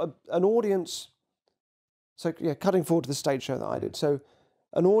doing, I've got an audience. So cutting forward to the stage show that I did. So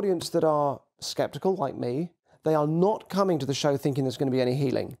an audience that are skeptical, like me, they are not coming to the show thinking there's going to be any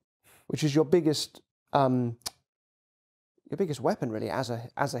healing, which is your biggest weapon, really, as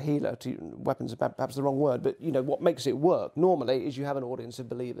a healer. Weapon's perhaps the wrong word, but what makes it work normally is you have an audience of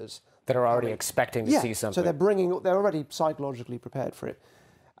believers that are already expecting to see something. So they're already psychologically prepared for it.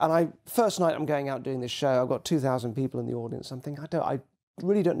 And first night I'm going out doing this show, I've got 2,000 people in the audience. I'm thinking, I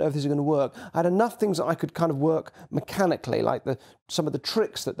really don't know if this is going to work. I had enough things that I could kind of work mechanically, like some of the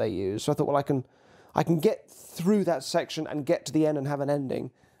tricks that they use. So I thought, well, I can get through that section and get to the end and have an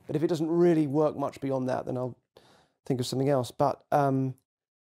ending. But if it doesn't really work much beyond that, then I'll think of something else. But and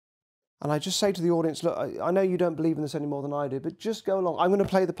I just say to the audience, look, I know you don't believe in this any more than I do, but just go along. I'm going to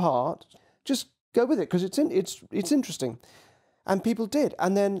play the part. Just go with it, because it's interesting. And people did.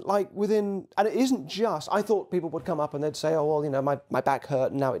 And then, like, and it isn't just, I thought people would come up and they'd say, oh, well, you know, my back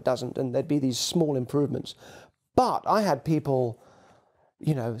hurt and now it doesn't. And there'd be these small improvements. But I had people,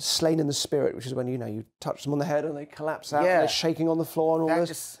 you know, slain in the spirit, which is when, you know, you touch them on the head and they collapse out and they're shaking on the floor and all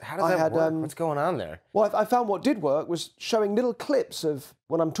this. How does that work? What's going on there? Well, I found what did work was showing little clips of,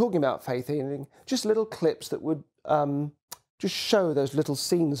 when I'm talking about faith healing, just little clips that would just show those little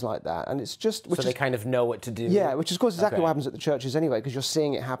scenes like that. And it's just... So they kind of know what to do? Yeah, which is, of course, exactly what happens at the churches anyway, because you're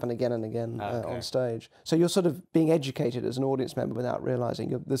seeing it happen again and again on stage. So you're sort of being educated as an audience member without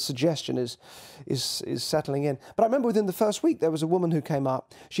realising. The suggestion is settling in. But I remember within the first week, there was a woman who came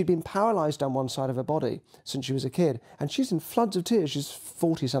up. She'd been paralysed on one side of her body since she was a kid. And she's in floods of tears. She's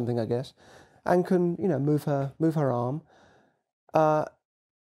 40-something, I guess, and can, you know, move her arm.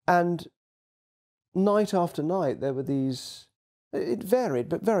 And night after night, there were these... It varied,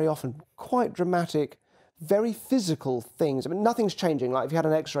 but very often quite dramatic, very physical things. I mean, nothing's changing. Like if you had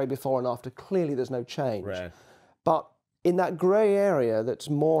an X-ray before and after, clearly there's no change. Right. But in that grey area that's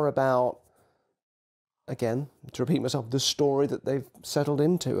more about, again, to repeat myself, the story that they've settled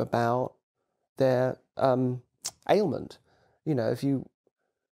into about their ailment. You know, if you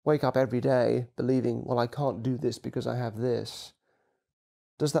wake up every day believing, well, I can't do this because I have this,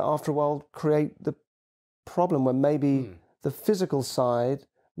 does that after a while create the problem where maybe... the physical side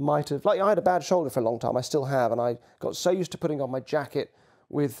might have... Like, I had a bad shoulder for a long time, I still have, and I got so used to putting on my jacket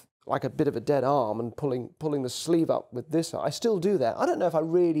with, like, a bit of a dead arm and pulling the sleeve up with this. I still do that. I don't know if I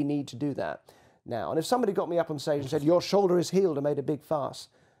really need to do that now. And if somebody got me up on stage and said, your shoulder is healed, and made a big fuss,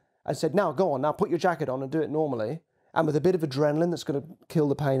 and said, now, go on, now put your jacket on and do it normally, and with a bit of adrenaline that's going to kill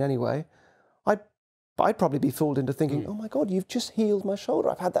the pain anyway, I'd probably be fooled into thinking, oh my God, you've just healed my shoulder.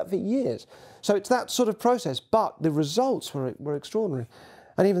 I've had that for years. So it's that sort of process, but the results were extraordinary.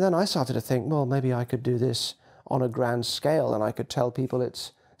 And even then I started to think, well, maybe I could do this on a grand scale, and I could tell people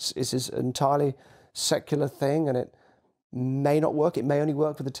it's this entirely secular thing, and it may not work. It may only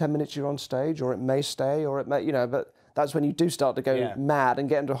work for the 10 minutes you're on stage, or it may stay, or it may, you know, but that's when you do start to go mad and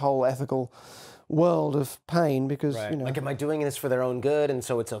get into a whole ethical world of pain, because you know, like, am I doing this for their own good, and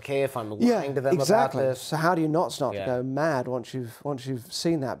so it's okay if I'm lying to them about this? So how do you not start to go mad once you've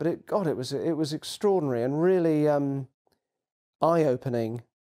seen that? But it was extraordinary and really eye-opening,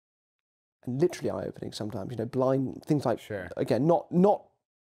 and literally eye-opening sometimes. You know, blind things like again, not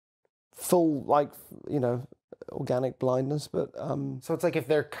full, like, you know, organic blindness, but so it's like if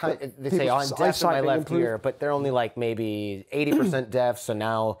they're they say, oh, I'm deaf in my left ear, but they're only like maybe 80% deaf, so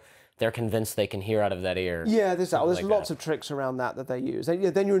now they're convinced they can hear out of that ear. Yeah, there's lots of tricks around that they use.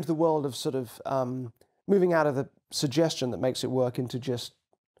 Then you're into the world of sort of moving out of the suggestion that makes it work into just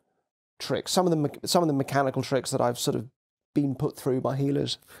tricks. Some of the mechanical tricks that I've sort of been put through by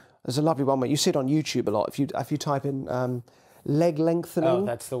healers. There's a lovely one where you see it on YouTube a lot. If you type in leg lengthening. Oh,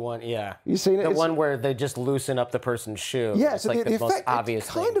 that's the one. Yeah, you seen it? The one where they just loosen up the person's shoe. Yeah, it's so like the most effect, obvious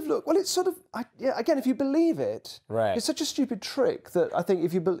kind thing. of look. Well, it's sort of again, if you believe it, it's such a stupid trick that I think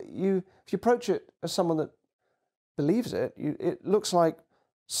if you approach it as someone that believes it, it looks like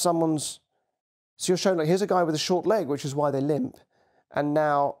someone's. So you're showing, like, here's a guy with a short leg, which is why they limp, and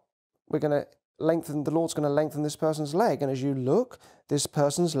now we're going to lengthen. The Lord's going to lengthen this person's leg, and as you look, this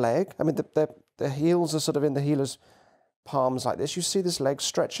person's leg. I mean, the heels are sort of in the healer's palms like this. You see this leg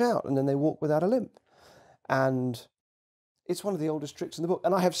stretch out, and then they walk without a limp. And it's one of the oldest tricks in the book.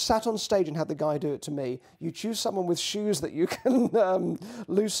 And I have sat on stage and had the guy do it to me. You choose someone with shoes that you can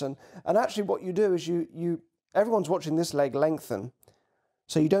loosen, and actually what you do is everyone's watching this leg lengthen,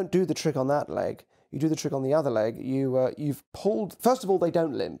 so you don't do the trick on that leg. You do the trick on the other leg. You've pulled. First of all, they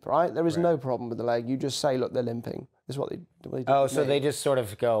don't limp, right? There is no problem with the leg. You just say, look, they're limping. This is what they do. Oh, so they just sort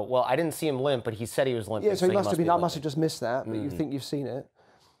of go, well, I didn't see him limp, but he said he was limping. Yeah, so he must have been. I must have just missed that, but you think you've seen it.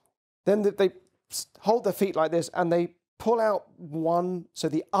 Then they hold their feet like this, and they pull out one. So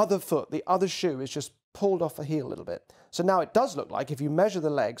the other foot, the other shoe, is just pulled off the heel a little bit. So now it does look like, if you measure the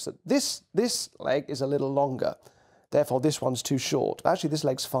legs, that this leg is a little longer. Therefore, this one's too short. Actually, this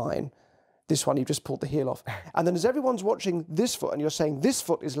leg's fine. This one, you just pulled the heel off. And then as everyone's watching this foot, and you're saying this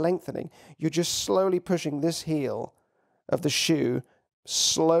foot is lengthening, you're just slowly pushing this heel of the shoe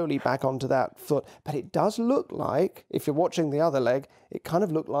slowly back onto that foot. But it does look like, if you're watching the other leg, it kind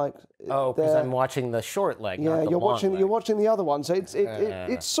of looked like. Oh, because I'm watching the short leg, yeah, not the you're long watching leg. you're watching the other one, so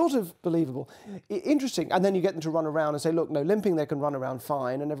it's sort of believable, interesting. And then you get them to run around and say, look, no, limping they can run around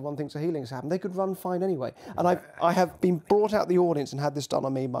fine, and everyone thinks a healing's happened. They could run fine anyway. And I have been brought out the audience and had this done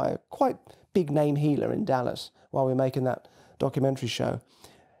on me by a quite big name healer in Dallas while we were making that documentary show.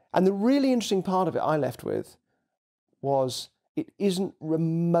 And the really interesting part of it I left with was it isn't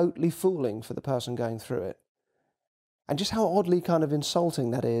remotely fooling for the person going through it. And just how oddly kind of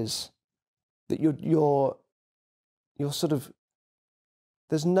insulting that is, that you're sort of,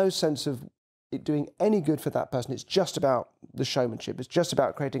 there's no sense of it doing any good for that person. It's just about the showmanship. It's just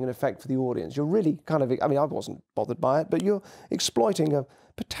about creating an effect for the audience. You're really kind of, I mean, I wasn't bothered by it, but you're exploiting a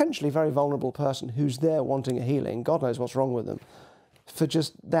potentially very vulnerable person who's there wanting a healing. God knows what's wrong with them. For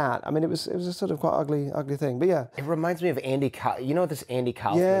just that, I mean, it was a sort of quite ugly thing. But yeah, it reminds me of you know this Andy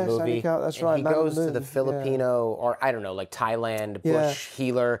Kaufman yes, movie? Andy that's and right. He Man goes on the to the Moon. Filipino or I don't know, like Thailand bush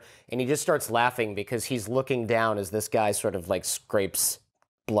healer, and he just starts laughing because he's looking down as this guy sort of like scrapes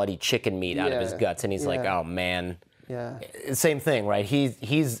bloody chicken meat out of his guts, and he's like, oh man. Yeah. Same thing, right?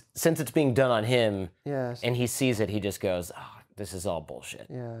 He's since it's being done on him, Yes. and he sees it, he just goes, oh, this is all bullshit.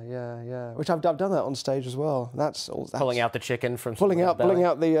 Yeah. Which I've done that on stage as well. That's pulling out the chicken from pulling out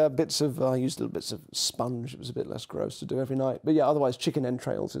the bits of. I used little bits of sponge. It was a bit less gross to do every night. But yeah, otherwise chicken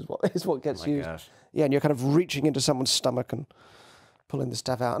entrails is what gets used. Gosh. Yeah, and you're kind of reaching into someone's stomach and pulling the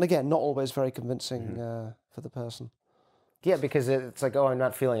stuff out. And again, not always very convincing for the person. Yeah, because it's like, oh, I'm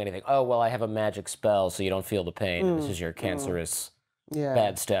not feeling anything. Oh, well, I have a magic spell, so you don't feel the pain. This is your cancerous.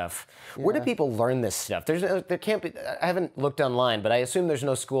 Bad stuff. Where do people learn this stuff? There can't be. I haven't looked online, but I assume there's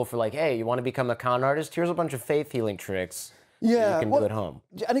no school for like, hey, you want to become a con artist? Here's a bunch of faith healing tricks. Yeah, you can do at home.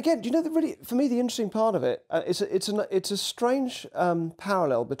 And again, do you know really for me the interesting part of it? It's a strange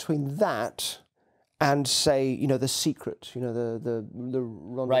parallel between that and say The Secret. The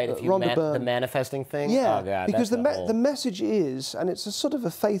Rhonda Byrne. The manifesting thing. Yeah, oh, God, because that's the message is, and it's a sort of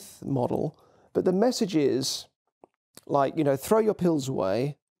a faith model, but the message is. Like, throw your pills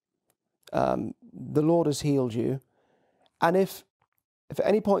away. The Lord has healed you. And if at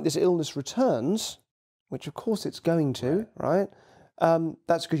any point this illness returns, which of course it's going to, right?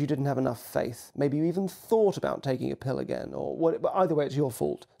 That's because you didn't have enough faith. Maybe you even thought about taking a pill again, or what. But either way, it's your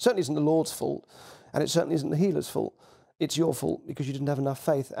fault. It certainly isn't the Lord's fault, and it certainly isn't the healer's fault. It's your fault because you didn't have enough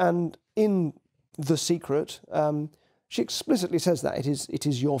faith. And in The Secret, she explicitly says that it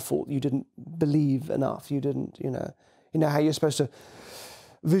is your fault. You didn't believe enough. You didn't, You know how you're supposed to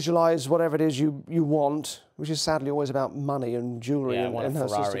visualize whatever it is you want, which is sadly always about money and jewelry and her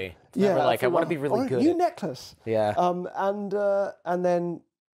Ferrari. system. Yeah, like I want to be really good. A new necklace. Yeah. And then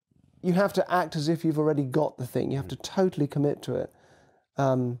you have to act as if you've already got the thing. You have to totally commit to it,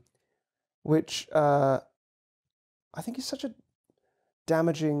 which I think is such a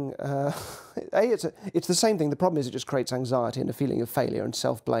damaging. It's the same thing. The problem is it just creates anxiety and a feeling of failure and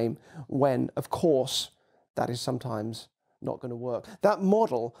self-blame when, of course, that is sometimes not going to work. That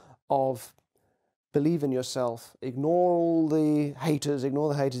model of believe in yourself, ignore all the haters,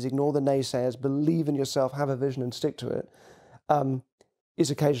 ignore the naysayers, believe in yourself, have a vision and stick to it, is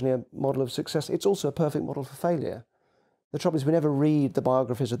occasionally a model of success. It's also a perfect model for failure. The trouble is we never read the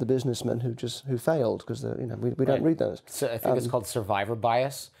biographies of the businessmen who failed because we don't read those. So I think it's called survivor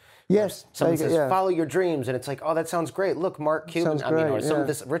bias. Yes. Someone says, follow your dreams, and it's like, oh, that sounds great. Look, Mark Cuban, some of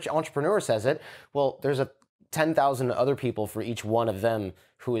this rich entrepreneur says it. Well, there's 10,000 other people for each one of them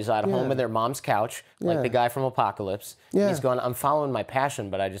who is at home in their mom's couch, like the guy from Apocalypse. Yeah. He's going, I'm following my passion,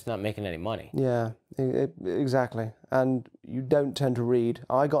 but I'm just not making any money. Yeah, exactly. And you don't tend to read,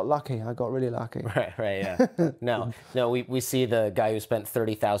 I got lucky, I got really lucky. Right, yeah. No, we see the guy who spent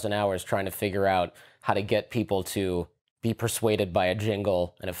 30,000 hours trying to figure out how to get people to be persuaded by a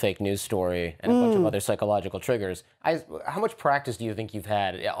jingle and a fake news story and a bunch of other psychological triggers. How much practice do you think you've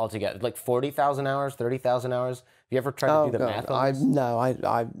had altogether? Like 40,000 hours, 30,000 hours? Have you ever tried to do the math on this? No, I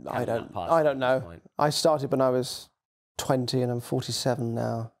don't know. I started when I was 20 and I'm 47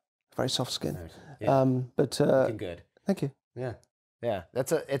 now. Very soft skin. Yeah. Looking good. Thank you. Yeah.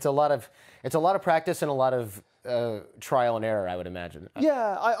 It's a lot of practice and a lot of trial and error, I would imagine.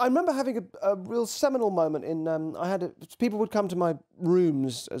 Yeah, I remember having a real seminal moment in. People would come to my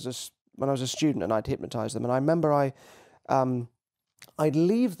rooms when I was a student, and I'd hypnotize them. And I remember I'd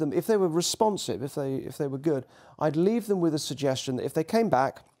leave them if they were responsive, if they were good. I'd leave them with a suggestion that if they came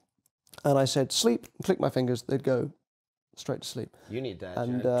back, and I said sleep, click my fingers, they'd go straight to sleep. You need that.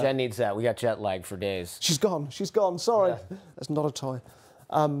 And Jen needs that. We got jet lag for days. She's gone. Sorry, that's not a toy.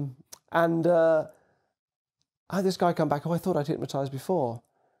 I had this guy come back, oh, I thought I'd hypnotized before.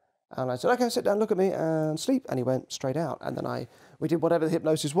 And I said, okay, sit down, look at me and sleep. And he went straight out. And then we did whatever the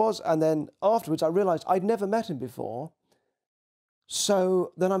hypnosis was. And then afterwards I realized I'd never met him before.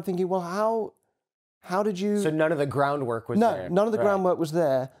 So then I'm thinking, well, how did you... So none of the groundwork was there. No, none of the groundwork was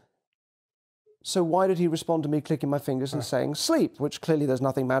there. So why did he respond to me clicking my fingers and saying sleep, which clearly there's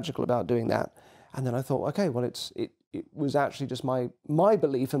nothing magical about doing that. And then I thought, okay, well, it was actually just my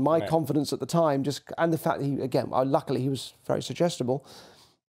belief and my confidence at the time, and the fact that he, again, luckily he was very suggestible,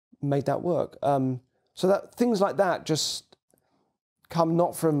 made that work. So that things like that just come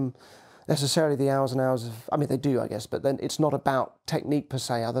not from necessarily the hours and hours of, I mean, they do, I guess, but then it's not about technique per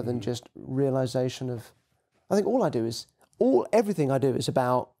se, other than just realization of, I think everything I do is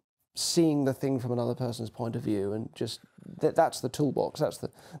about seeing the thing from another person's point of view, and just that's the toolbox, that's the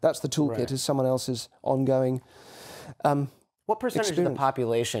toolkit, is someone else's ongoing what percentage of the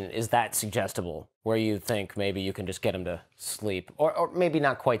population is that suggestible, where you think maybe you can just get them to sleep? Or maybe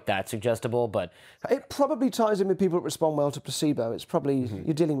not quite that suggestible, but... It probably ties in with people that respond well to placebo. It's probably,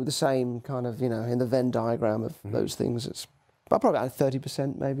 you're dealing with the same kind of, in the Venn diagram of those things. It's probably about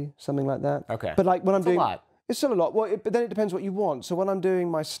 30%, maybe, something like that. Okay. But like when I'm doing... a lot. It's still a lot. Well, but then it depends what you want. So when I'm doing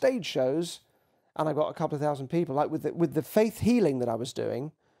my stage shows, and I've got a couple of thousand people, like with the faith healing that I was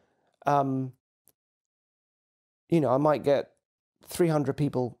doing, I might get 300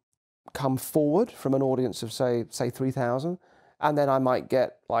 people come forward from an audience of say 3,000, and then I might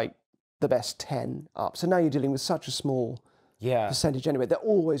get like the best 10 up. So now you're dealing with such a small percentage anyway. That's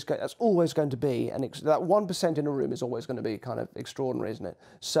always going to be, and that 1% in a room is always going to be kind of extraordinary, isn't it?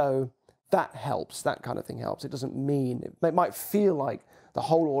 So that helps. That kind of thing helps. It doesn't mean, it might feel like the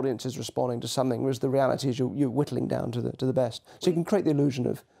whole audience is responding to something, whereas the reality is you're whittling down to the best. So you can create the illusion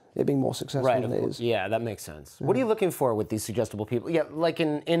of it being more successful than it is. Yeah, that makes sense. What are you looking for with these suggestible people? Yeah, like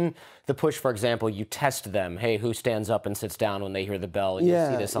in the push, for example, you test them. Hey, who stands up and sits down when they hear the bell? And you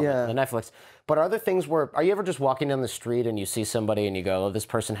see this on the Netflix. But are there things where, are you ever just walking down the street and you see somebody and you go, oh, this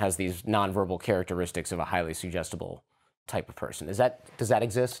person has these nonverbal characteristics of a highly suggestible type of person? Does that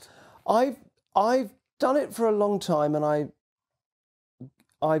exist? I've done it for a long time, and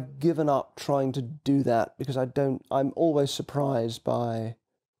I've given up trying to do that because I'm always surprised by,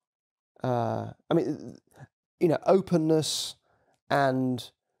 openness and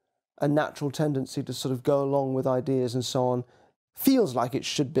a natural tendency to sort of go along with ideas and so on feels like it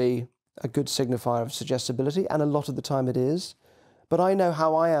should be a good signifier of suggestibility, and a lot of the time it is. But I know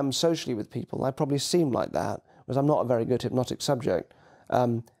how I am socially with people. I probably seem like that, because I'm not a very good hypnotic subject.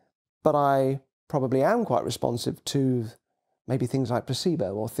 But I probably am quite responsive to maybe things like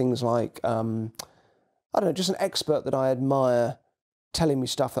placebo, or things like, I don't know, just an expert that I admire telling me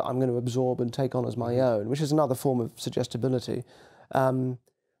stuff that I'm going to absorb and take on as my own, which is another form of suggestibility. But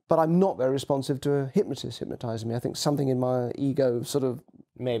I'm not very responsive to a hypnotist hypnotizing me. I think something in my ego sort of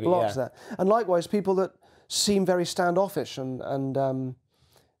blocks that. And likewise, people that seem very standoffish and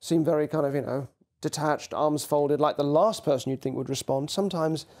seem very kind of, detached, arms folded, like the last person you'd think would respond.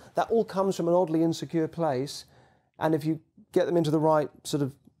 Sometimes that all comes from an oddly insecure place, and if you get them into the right sort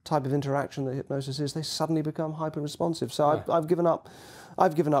of type of interaction that hypnosis is, they suddenly become hyper-responsive. So I've given up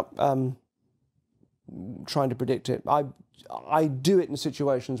trying to predict it. I do it in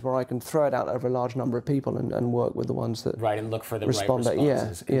situations where I can throw it out over a large number of people and work with the ones that and look for the respond. right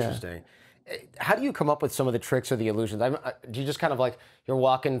responses. Interesting. How do you come up with some of the tricks or the illusions? Do you just kind of like, you're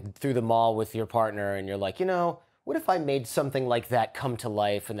walking through the mall with your partner and you're like, what if I made something like that come to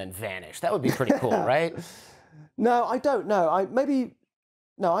life and then vanish? That would be pretty cool, right? No, I don't know. I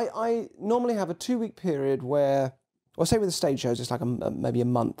normally have a 2-week period where, or say with the stage shows, it's like maybe a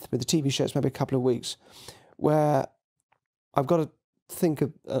month. With the TV shows, maybe a couple of weeks, where I've got to think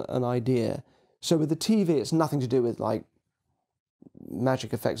of an idea. So with the TV, it's nothing to do with like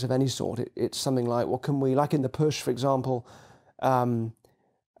magic effects of any sort. It's something like, what can we, like in The Push, for example,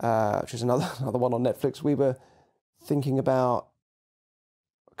 which is another one on Netflix, we were thinking about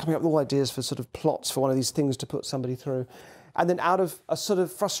coming up with all ideas for sort of plots for one of these things to put somebody through. And then out of a sort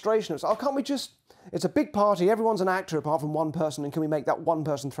of frustration, it's, oh, can't we just, it's a big party, everyone's an actor apart from one person, and can we make that one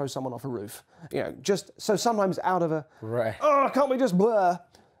person throw someone off a roof? Just, so sometimes out of a, oh, can't we just blur?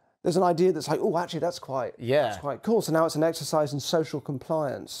 There's an idea that's like, oh, actually, that's quite cool. So now it's an exercise in social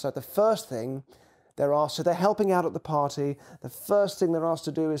compliance. So the first thing they're asked, so they're helping out at the party, the first thing they're asked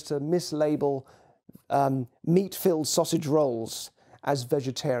to do is to mislabel meat-filled sausage rolls as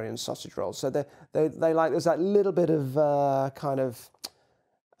vegetarian sausage rolls. So they like, there's that little bit of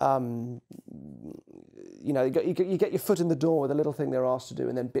you get your foot in the door with a little thing they're asked to do,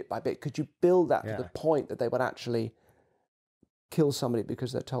 and then bit by bit, could you build that to the point that they would actually kill somebody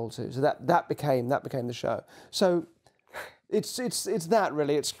because they're told to. So that became the show. So it's that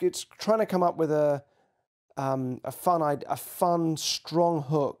really. It's trying to come up with a fun, strong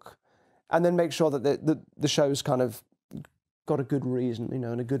hook, and then make sure that the show's kind of got a good reason, you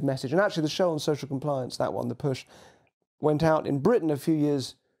know, and a good message. And actually, the show on social compliance, that one, The Push, went out in Britain a few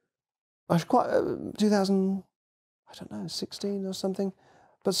years. I was quite 2000, I don't know, 16 or something.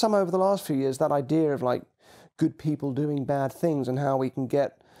 But some over the last few years, that idea of like good people doing bad things and how we can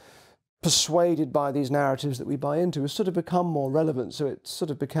get persuaded by these narratives that we buy into has sort of become more relevant. So it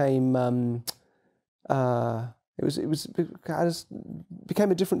sort of became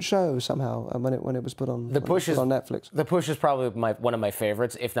became a different show somehow when it was put on Netflix. The Push is probably one of my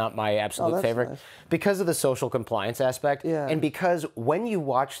favorites, if not my absolute favorite, nice. Because of the social compliance aspect, and because when you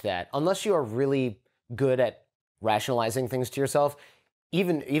watch that, unless you are really good at rationalizing things to yourself,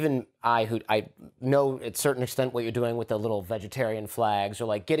 even I know at a certain extent what you're doing with the little vegetarian flags, or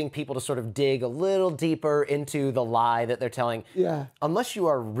like getting people to sort of dig a little deeper into the lie that they're telling. Yeah. Unless you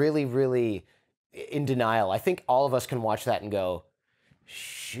are really, really in denial, I think all of us can watch that and go,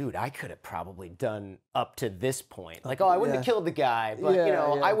 shoot, I could have probably done up to this point. Like, oh, I wouldn't have killed the guy, but you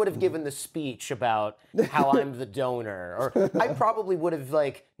know, I would have given the speech about how I'm the donor, or I probably would have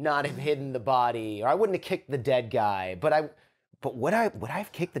like not have hidden the body, or I wouldn't have kicked the dead guy, but would I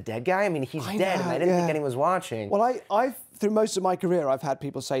have kicked the dead guy? I mean, he's dead, and I didn't think anyone was watching. Well, I've through most of my career, I've had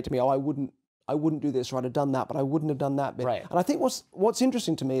people say to me, "Oh, I wouldn't do this, or I'd have done that, but I wouldn't have done that bit." Right. And I think what's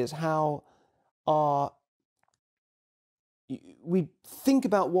interesting to me is how we think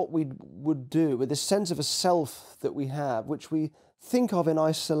about what we would do with this sense of a self that we have, which we think of in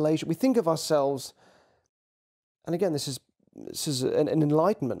isolation. We think of ourselves, and again, this is an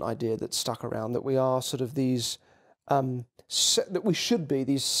Enlightenment idea that's stuck around, that we are sort of these. That we should be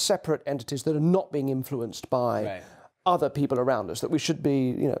these separate entities that are not being influenced by other people around us. That we should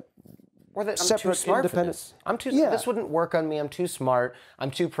be, you know, or that separate, I'm too smart independent. For this. I'm too. This wouldn't work on me. I'm too smart.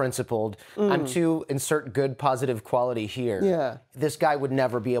 I'm too principled. I'm too insert good positive quality here. Yeah. This guy would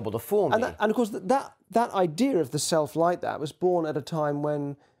never be able to fool me. And of course, that idea of the self like that was born at a time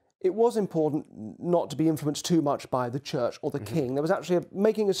when it was important not to be influenced too much by the church or the king. There was actually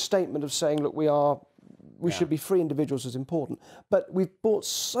making a statement of saying, look, we should be free individuals is important. But we've brought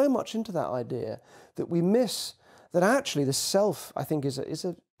so much into that idea that we miss that actually the self, I think, is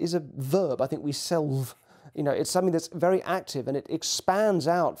a verb. I think we self. You know, it's something that's very active, and it expands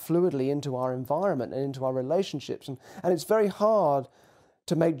out fluidly into our environment and into our relationships. And it's very hard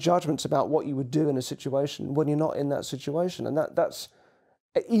to make judgments about what you would do in a situation when you're not in that situation. And that's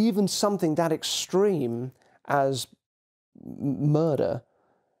even something that extreme as murder.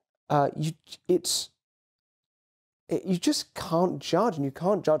 You just can't judge, and you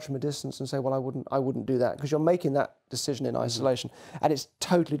can't judge from a distance and say, well, I wouldn't do that, because you're making that decision in isolation, and it's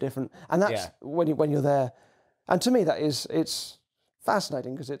totally different. And that's when you're there. And to me, it's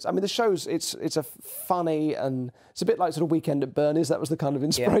fascinating, because the show's it's a funny, and it's a bit like sort of Weekend at Bernie's. That was the kind of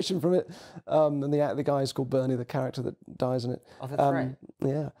inspiration from it. And the guy is called Bernie, the character that dies in it. Oh, that's right.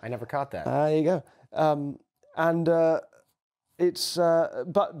 Yeah, I never caught that. There you go. It's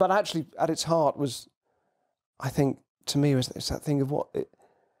but actually at its heart was, I think, to me, it's that thing of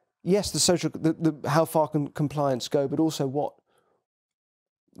the social, how far can compliance go, but also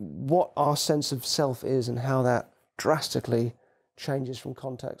what our sense of self is, and how that drastically changes from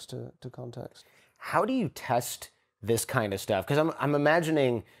context to context. How do you test this kind of stuff? Because I'm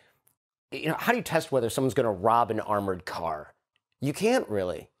imagining, you know, how do you test whether someone's going to rob an armored car? You can't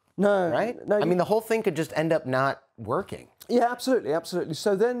really. No. Right? No. I mean, the whole thing could just end up not working. Yeah, absolutely.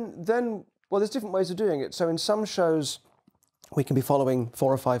 So then. Well, there's different ways of doing it. So in some shows, we can be following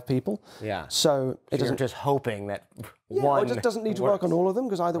 4 or 5 people. Yeah. So you're just hoping that one. It just doesn't need to work on all of them,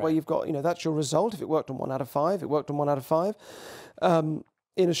 because either way you've got, you know, that's your result. If it worked on 1 out of 5, it worked on 1 out of 5.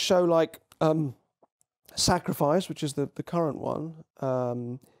 In a show like Sacrifice, which is the current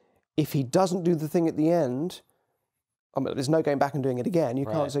one, if he doesn't do the thing at the end, there's no going back and doing it again. You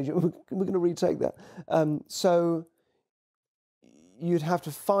can't say, we're going to retake that. So you'd have to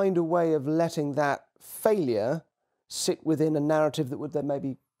find a way of letting that failure sit within a narrative that would then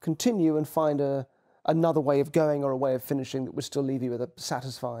maybe continue and find another way of going, or a way of finishing that would still leave you with a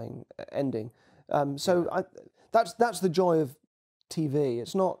satisfying ending. So that's the joy of TV.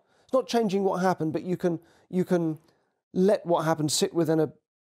 It's not changing what happened, but you can let what happened sit within a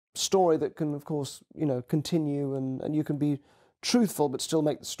story that can, of course, you know, continue, and you can be truthful but still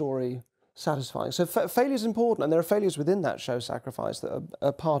make the story satisfying. So failure is important, and there are failures within that show, Sacrifice, that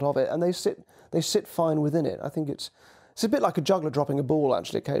are part of it, and they sit fine within it. I think it's a bit like a juggler dropping a ball.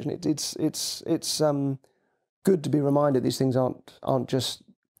 Actually, occasionally, good to be reminded these things aren't just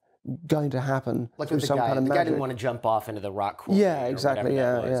going to happen like through with some kind of the magic. guy didn't want to jump off into the rock quarry. Yeah, or exactly.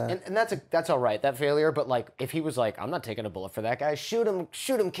 whatever that Yeah, was. yeah. And that's all right, that failure. But like, if he was like, I'm not taking a bullet for that guy. Shoot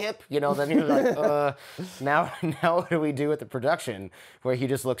him, Kip. You know, then you're like, now what do we do with the production where he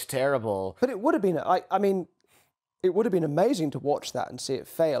just looks terrible? But it would have been, I mean, it would have been amazing to watch that and see it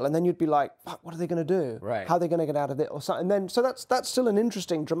fail, and then you'd be like, fuck, what are they going to do? Right. How are they going to get out of it? Or something. And then, so that's still an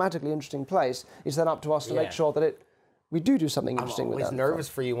interesting, dramatically interesting place. It's then up to us to make sure that we do something interesting with that. I'm always nervous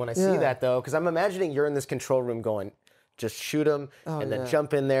for you when I see that, though, because I'm imagining you're in this control room going, just shoot him and then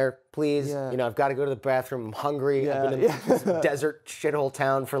jump in there, please. Yeah. You know, I've got to go to the bathroom. I'm hungry. I've been in this desert shithole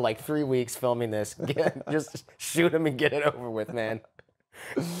town for like 3 weeks filming this. Just shoot him and get it over with, man.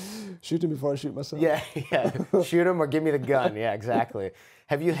 Shoot him before I shoot myself. Yeah. Shoot him or give me the gun. Yeah, exactly.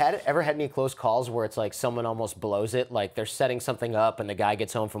 Have you ever had any close calls where it's like someone almost blows it? Like they're setting something up and the guy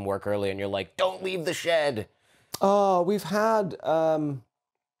gets home from work early and you're like, don't leave the shed. Oh, we've had, God,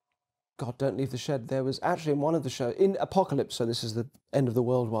 don't leave the shed. There was actually in one of the shows, in Apocalypse, so this is the end of the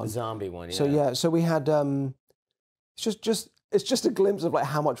world one. The zombie one, yeah. So yeah, so we had, it's just a glimpse of like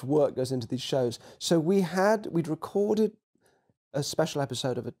how much work goes into these shows. So we'd recorded a special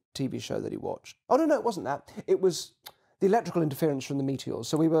episode of a TV show that he watched. Oh, no, it wasn't that. It was the electrical interference from the meteors.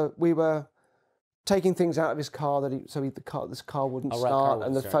 So we were taking things out of his car this car wouldn't start,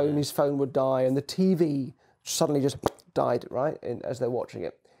 and his phone would die, and the TV suddenly just died, right, as they're watching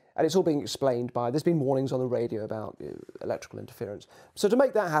it. And it's all being explained by, there's been warnings on the radio about electrical interference. So to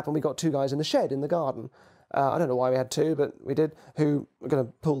make that happen, we got two guys in the shed in the garden. I don't know why we had two, but we did, who were going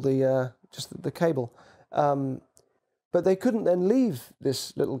to pull the cable. But they couldn't then leave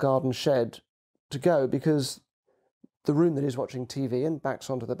this little garden shed to go because the room that he's watching TV in backs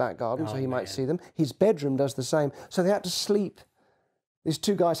onto the back garden, so he might see them. His bedroom does the same. So they had to sleep. These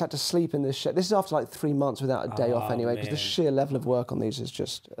two guys had to sleep in this shed. This is after like 3 months without a day off anyway, because the sheer level of work on these is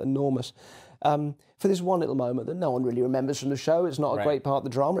just enormous. For this one little moment that no one really remembers from the show, it's not a great part of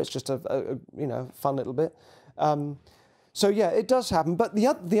the drama, it's just a fun little bit. So yeah, it does happen. But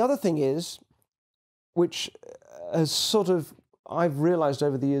the other thing is, which has sort of, I've realised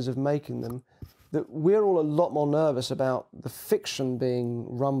over the years of making them, that we're all a lot more nervous about the fiction being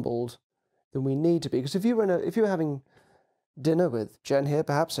rumbled than we need to be. Because if you were having dinner with Jen here,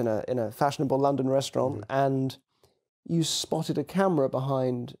 perhaps in a fashionable London restaurant, and you spotted a camera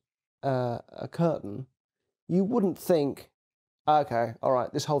behind a curtain, you wouldn't think, okay, all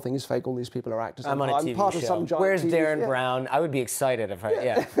right, this whole thing is fake. All these people are actors. I'm on a TV part show. of some giant Where's TV Derren Brown? I would be excited if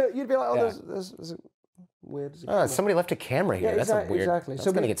You'd be like, oh, there's a weird. Somebody left a camera here. That's a weird. Exactly. That's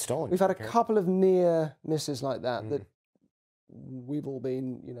So going to get stolen. We've had a couple of near misses like that that we've all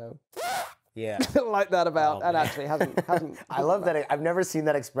been, like that about, and actually hasn't. I love that. I've never seen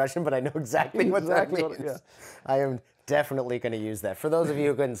that expression, but I know exactly what that means. I am definitely going to use that. For those of you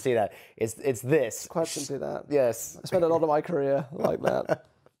who couldn't see that, it's this. Quite simply that. Yes. I spent a lot of my career like that.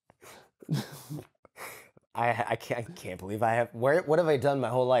 I can't believe I have. What have I done my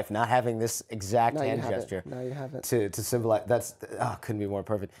whole life not having this exact hand gesture? No, you haven't. To symbolize. Couldn't be more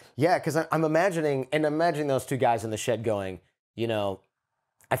perfect. Yeah, because I'm imagining those two guys in the shed going,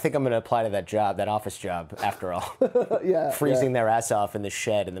 I think I'm going to apply to that job, that office job, after all. Freezing their ass off in the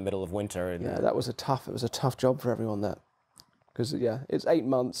shed in the middle of winter. And, it was a tough job for everyone, that. Because, it's 8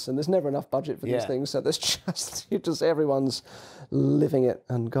 months and there's never enough budget for these things. So there's just everyone's living it.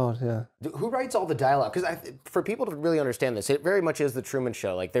 And God, Who writes all the dialogue? Because for people to really understand this, it very much is the Truman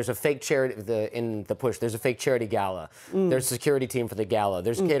Show. Like there's a fake charity, in the push, there's a fake charity gala. There's a security team for the gala.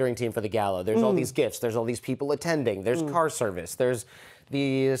 There's a catering team for the gala. There's all these gifts. There's all these people attending. There's car service. There's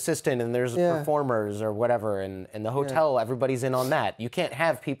the assistant and there's performers or whatever. And the hotel, everybody's in on that. You can't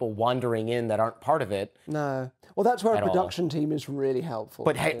have people wandering in that aren't part of it. No. Well, that's where a production team is really helpful.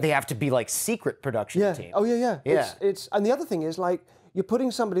 But they have to be like secret production team. Oh, yeah. It's and the other thing is, like, you're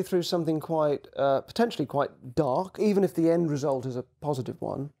putting somebody through something quite, potentially quite dark, even if the end result is a positive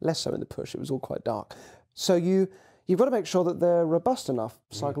one. Less so in the push, it was all quite dark. So you've got to make sure that they're robust enough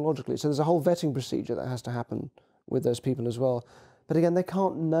psychologically. So there's a whole vetting procedure that has to happen with those people as well. But again, they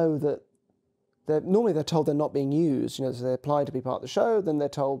can't know that. Normally they're told they're not being used, so they apply to be part of the show, then they're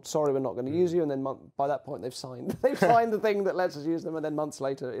told, sorry, we're not going to use you, and then by that point they've signed the thing that lets us use them, and then months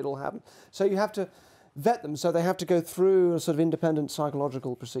later it'll happen. So you have to vet them, so they have to go through a sort of independent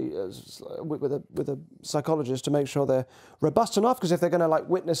psychological procedures with a psychologist to make sure they're robust enough, because if they're going to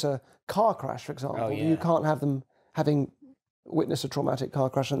witness a car crash, for example, you can't have them having witnessed a traumatic car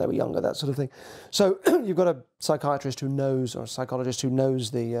crash when they were younger, that sort of thing. So you've got a psychiatrist who knows, or a psychologist who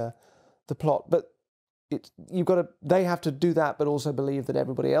knows the plot. But you've got to. They have to do that, but also believe that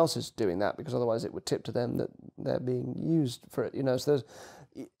everybody else is doing that, because otherwise it would tip to them that they're being used for it. You know, so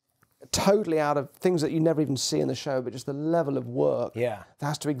there's totally out of things that you never even see in the show, but just the level of work that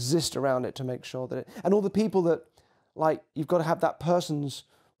has to exist around it to make sure that it, and all the people that, like, you've got to have that person's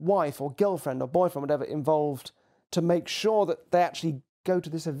wife or girlfriend or boyfriend, whatever, involved to make sure that they actually go to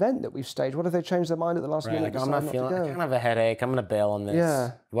this event that we've staged. What if they change their mind at the last minute? Like, I'm not feeling, I kind of have a headache. I'm going to bail on this.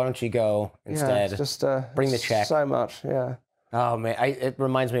 Yeah. Why don't you go instead? Yeah, it's just bring the check. So much, yeah. Oh man, it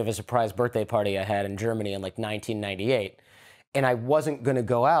reminds me of a surprise birthday party I had in Germany in like 1998. And I wasn't going to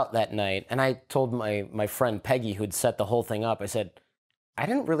go out that night. And I told my friend Peggy, who'd set the whole thing up, I said, I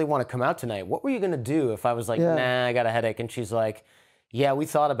didn't really want to come out tonight. What were you going to do if I was like, nah, I got a headache? And she's like, yeah, we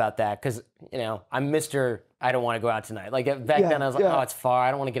thought about that because, you know, I'm Mr. I don't want to go out tonight. Like back then I was like, oh, it's far.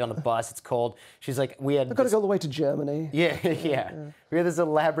 I don't want to get on the bus. It's cold. She's like, I've got to go all the way to Germany. Yeah. We had this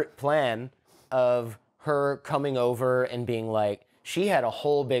elaborate plan of her coming over and being like, she had a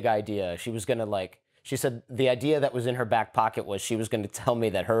whole big idea. She was going to like, she said the idea that was in her back pocket was she was going to tell me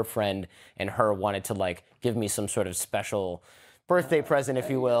that her friend and her wanted to like give me some sort of special birthday present, if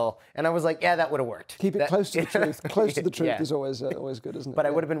you will. And I was like, yeah, that would have worked. Keep it close to the truth. Close to the truth is always good, isn't it? But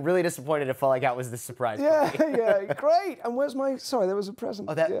I would have been really disappointed if all I got was this surprise. Yeah, great. And where's my, sorry, there was a present.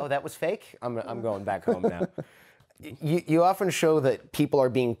 Oh, that was fake? I'm going back home now. You often show that people are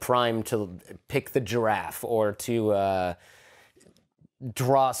being primed to pick the giraffe or to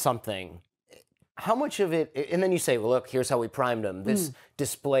draw something. How much of it, and then you say, well, look, here's how we primed them. This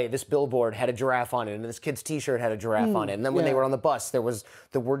display, this billboard had a giraffe on it, and this kid's t-shirt had a giraffe on it. And then when they were on the bus, there was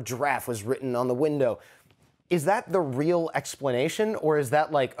the word giraffe was written on the window. Is that the real explanation, or is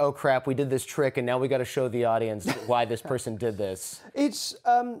that like, oh crap, we did this trick, and now we got to show the audience why this person did this? It's,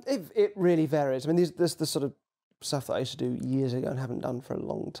 it really varies. I mean, this the sort of stuff that I used to do years ago and haven't done for a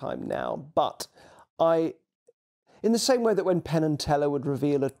long time now. But in the same way that when Penn and Teller would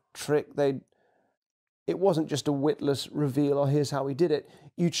reveal a trick, it wasn't just a witless reveal, or here's how we did it.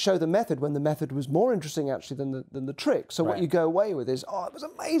 You'd show the method when the method was more interesting, actually, than the trick. So what you go away with is, oh, it was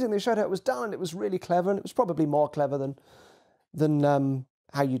amazing. They showed how it was done, and it was really clever, and it was probably more clever than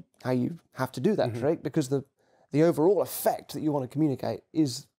how you have to do that trick, because the overall effect that you want to communicate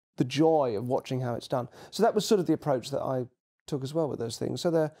is the joy of watching how it's done. So that was sort of the approach that I took as well with those things. So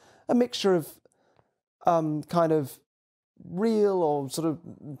they're a mixture of kind of real or sort of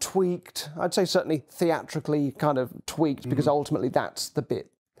tweaked. I'd say certainly theatrically kind of tweaked, because ultimately that's the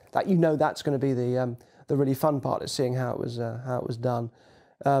bit that that's going to be the really fun part, is seeing how it was done.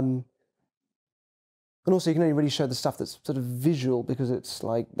 And also you can only really show the stuff that's sort of visual, because it's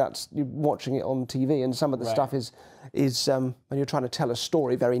like you're watching it on TV, and some of the stuff is when you're trying to tell a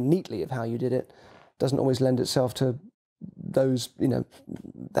story very neatly of how you did it, doesn't always lend itself to those,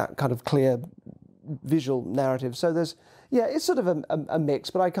 that kind of clear visual narrative. So it's sort of a mix,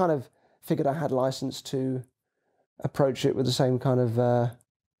 but I kind of figured I had license to approach it with the same kind of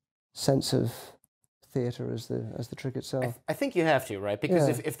sense of theatre as the trick itself. I think you have to, right?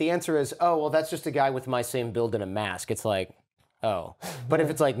 Because if the answer is, oh, well, that's just a guy with my same build in a mask, it's like, oh. But if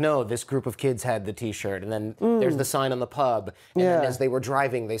it's like, no, this group of kids had the t-shirt, and then there's the sign on the pub, and then as they were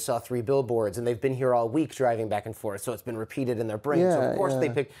driving, they saw 3 billboards, and they've been here all week driving back and forth, so it's been repeated in their brain. So of course they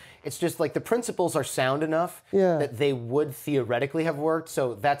picked, it's just like the principles are sound enough that they would theoretically have worked,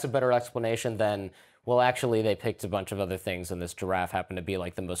 so that's a better explanation than, well, actually they picked a bunch of other things, and this giraffe happened to be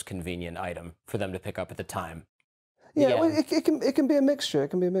like the most convenient item for them to pick up at the time. Yeah, well, it can be a mixture. It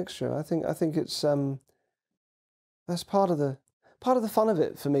can be a mixture. I think it's that's part of the fun of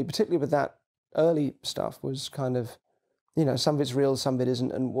it for me, particularly with that early stuff, was kind of, some of it's real, some of it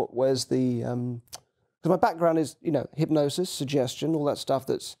isn't, and where's the, because my background is, hypnosis, suggestion, all that stuff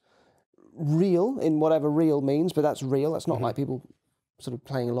that's real in whatever real means, but that's real. That's not like people sort of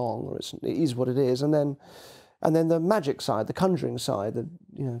playing along, or it is what it is. And then the magic side, the conjuring side,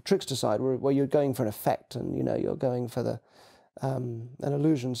 the trickster side, where you're going for an effect, and you're going for the an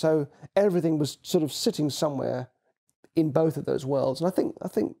illusion. So everything was sort of sitting somewhere in both of those worlds, and I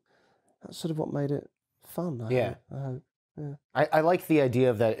think that's sort of what made it fun. I hope. I like the idea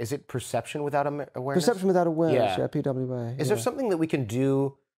of that. Is it perception without awareness? Perception without awareness. Yeah, PWA. Is there something that we can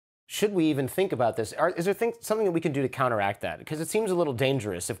do? Should we even think about this? Is there something that we can do to counteract that? Because it seems a little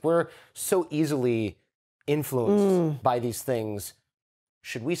dangerous if we're so easily influenced by these things.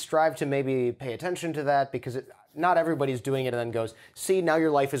 Should we strive to maybe pay attention to that? Because not everybody's doing it and then goes, see, now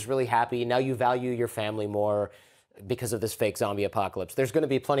your life is really happy. Now you value your family more because of this fake zombie apocalypse. There's going to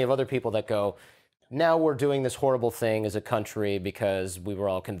be plenty of other people that go, now we're doing this horrible thing as a country because we were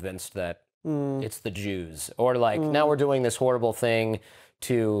all convinced that it's the Jews. Or like, now we're doing this horrible thing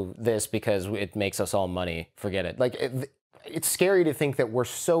to this because it makes us all money. Forget it. Like, it's scary to think that we're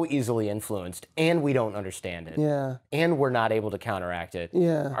so easily influenced and we don't understand it. Yeah. And we're not able to counteract it.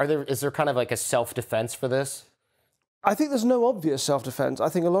 Yeah. Is there kind of like a self-defense for this? I think there's no obvious self-defense. I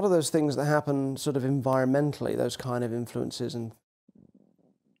think a lot of those things that happen sort of environmentally, those kind of influences and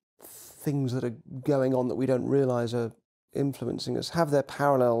things that are going on that we don't realize are influencing us, have their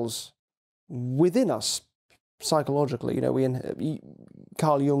parallels within us psychologically. You know,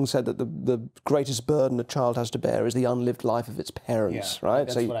 Carl Jung said that the greatest burden a child has to bear is the unlived life of its parents, right?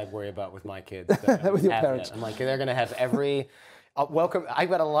 That's what I worry about with my kids. With your parents. I'm like, they're going to have every... welcome. I've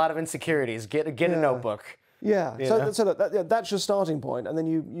got a lot of insecurities. Get a notebook. Yeah. So look, that's your starting point, and then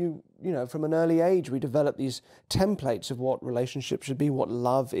you know, from an early age we develop these templates of what relationships should be, what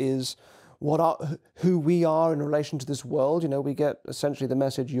love is, who we are in relation to this world. You know, we get essentially the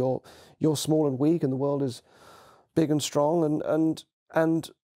message you're small and weak, and the world is big and strong,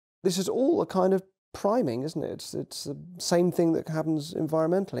 and this is all a kind of priming, isn't it? It's the same thing that happens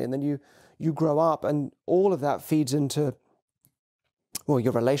environmentally, and then you grow up, and all of that feeds into, well,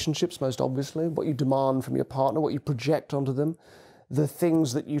 your relationships, most obviously, what you demand from your partner, what you project onto them, the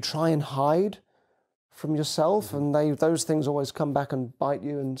things that you try and hide from yourself, and those things always come back and bite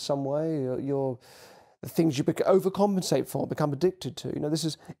you in some way. The things you overcompensate for, become addicted to. You know,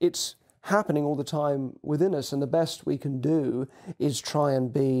 it's happening all the time within us, and the best we can do is try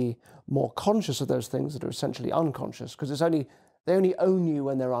and be more conscious of those things that are essentially unconscious, because they only own you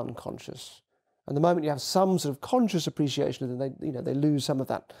when they're unconscious. And the moment you have some sort of conscious appreciation of them, they lose some of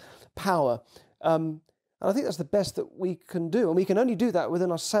that power. And I think that's the best that we can do. And we can only do that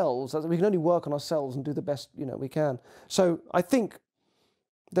within ourselves. We can only work on ourselves and do the best we can. So I think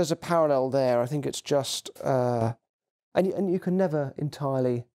there's a parallel there. I think it's just, and you can never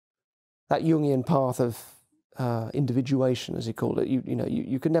entirely, that Jungian path of individuation, as he called it,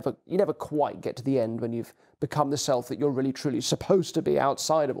 you never quite get to the end when you've become the self that you're really truly supposed to be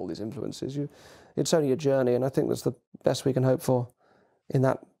outside of all these influences. It's only a journey, and I think that's the best we can hope for in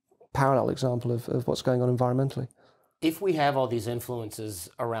that parallel example of what's going on environmentally. If we have all these influences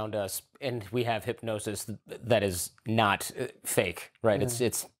around us and we have hypnosis that is not fake, right? Yeah.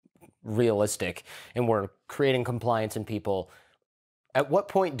 It's realistic, and we're creating compliance in people, at what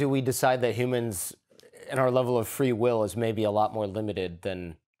point do we decide that humans and our level of free will is maybe a lot more limited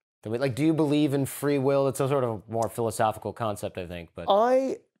than we, like, do you believe in free will? It's a sort of more philosophical concept, I think. But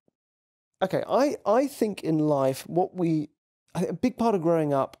I think in life, a big part of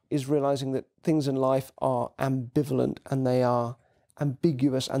growing up is realizing that things in life are ambivalent, and they are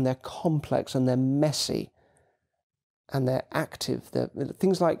ambiguous, and they're complex, and they're messy, and they're active.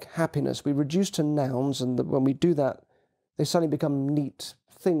 Things like happiness, we reduce to nouns, and when we do that, they suddenly become neat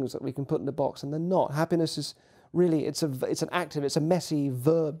things that we can put in the box, and they're not. Happiness is really, it's an active, it's a messy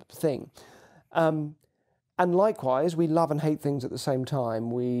verb thing. And likewise, we love and hate things at the same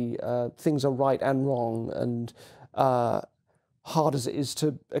time. Things are right and wrong, and hard as it is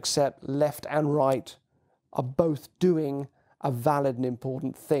to accept, left and right are both doing a valid and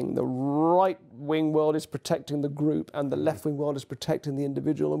important thing. The right-wing world is protecting the group, and the left-wing world is protecting the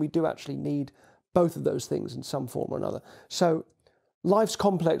individual, and we do actually need both of those things in some form or another. So life's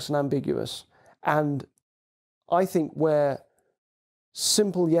complex and ambiguous, and I think where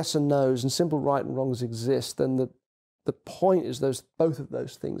simple yes and no's and simple right and wrongs exist, then the point is both of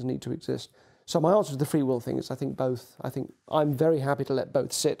those things need to exist. So my answer to the free will thing is I think both. I think I'm very happy to let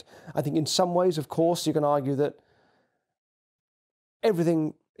both sit. I think in some ways, of course, you can argue that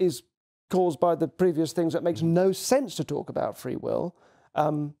everything is caused by the previous things. That makes no sense to talk about free will.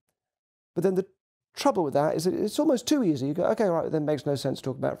 But then the trouble with that is that it's almost too easy. You go, okay, right, then it makes no sense to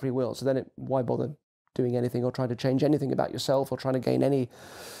talk about free will. So then why bother doing anything or trying to change anything about yourself or trying to gain any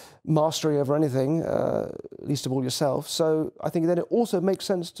mastery over anything, least of all yourself. So I think then it also makes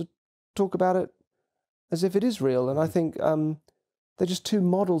sense to talk about it as if it is real. And I think they're just two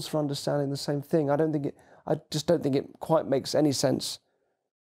models for understanding the same thing. I just don't think it quite makes any sense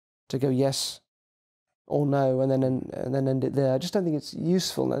to go yes or no and then end it there. I just don't think it's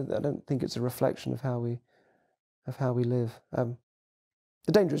useful. I don't think it's a reflection of how we live.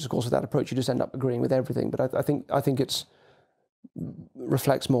 The danger is, of course, with that approach, you just end up agreeing with everything. But I think it's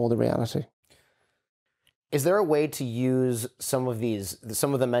reflects more the reality. Is there a way to use some of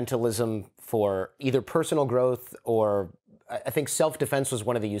the mentalism for either personal growth or, I think self-defense was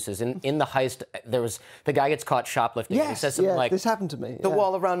one of the uses. In the heist, there was, the guy gets caught shoplifting. Yes, and he says something like, this happened to me. The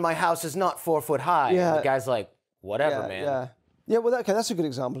wall around my house is not 4 foot high. Yeah. And the guy's like, whatever, man. Yeah. Yeah, well, okay, that's a good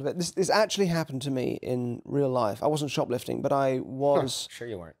example of it. This actually happened to me in real life. I wasn't shoplifting, but I was... Sure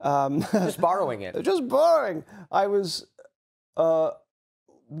you weren't. Just borrowing it. Just borrowing. I was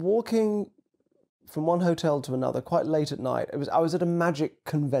walking from one hotel to another quite late at night. I was at a magic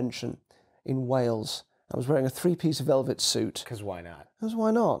convention in Wales. I was wearing a 3-piece velvet suit. Because why not? Because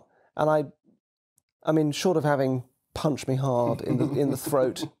why not? And I mean, short of having punched me hard in the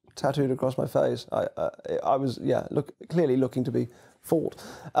throat, tattooed across my face, I was clearly looking to be fought.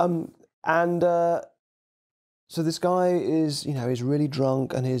 So this guy is he's really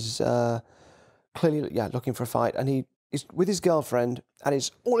drunk and is clearly looking for a fight, and he is with his girlfriend,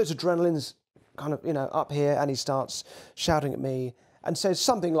 and all his adrenaline's kind of up here, and he starts shouting at me and says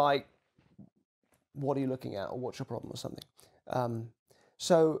something like, "What are you looking at?" or "What's your problem?" or something.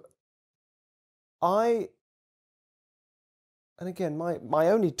 And again, my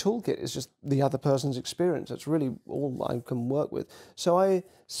only toolkit is just the other person's experience. That's really all I can work with. So I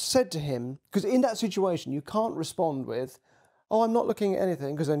said to him, because in that situation, you can't respond with, "Oh, I'm not looking at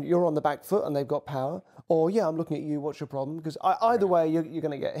anything," because then you're on the back foot and they've got power. Or, "Yeah, I'm looking at you, what's your problem?" Because either way, you're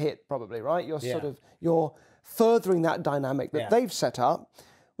going to get hit probably, right? You're furthering that dynamic that they've set up,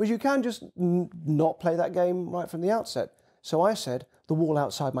 which you can just not play that game right from the outset. So I said, "The wall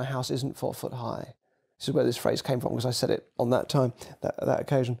outside my house isn't 4 foot high." This is where this phrase came from, because I said it on that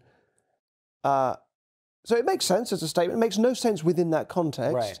occasion. So it makes sense as a statement. It makes no sense within that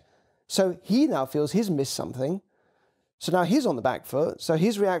context. Right. So he now feels he's missed something. So now he's on the back foot. So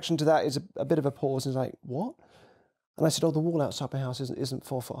his reaction to that is a bit of a pause. And he's like, "What?" And I said, "Oh, the wall outside my house isn't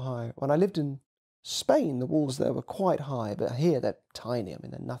 4 foot high." When I lived in Spain, the walls there were quite high, but here they're tiny. I mean,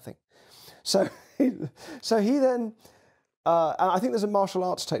 they're nothing. So he then... and I think there's a martial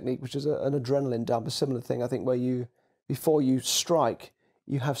arts technique, which is an adrenaline dump, a similar thing, I think, where before you strike,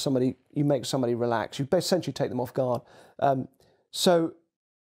 you make somebody relax. You essentially take them off guard. So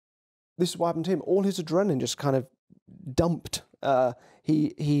this is what happened to him. All his adrenaline just kind of dumped.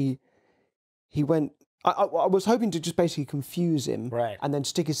 He went... I was hoping to just basically confuse him, right, and then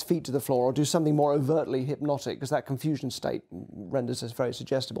stick his feet to the floor or do something more overtly hypnotic, because that confusion state renders us very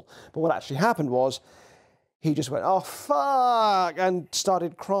suggestible. But what actually happened was, he just went, "Oh, fuck," and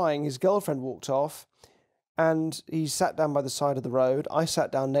started crying. His girlfriend walked off, and he sat down by the side of the road. I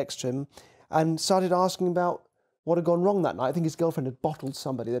sat down next to him and started asking about what had gone wrong that night. I think his girlfriend had bottled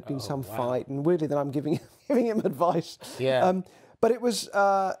somebody. There'd been some fight, and weirdly then I'm giving him advice. Yeah. But it was,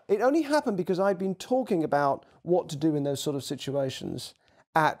 it only happened because I'd been talking about what to do in those sort of situations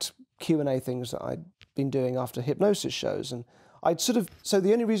at Q&A things that I'd been doing after hypnosis shows. And so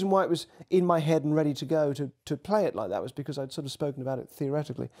the only reason why it was in my head and ready to go to play it like that was because I'd sort of spoken about it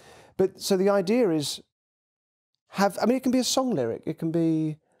theoretically. But so the idea is, it can be a song lyric, it can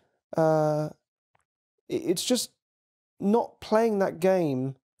be, it's just not playing that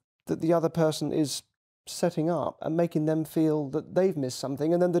game that the other person is setting up and making them feel that they've missed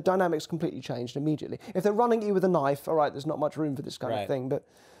something, and then the dynamics completely changed immediately. If they're running at you with a knife, all right, there's not much room for this kind of thing, but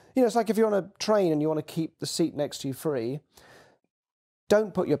it's like if you're on a train and you want to keep the seat next to you free,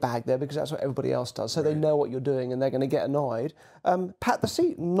 don't put your bag there, because that's what everybody else does. So they know what you're doing and they're going to get annoyed. Pat the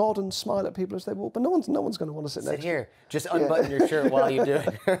seat, nod and smile at people as they walk, but no one's going to want to sit next to you. Sit here. Just unbutton your shirt while you do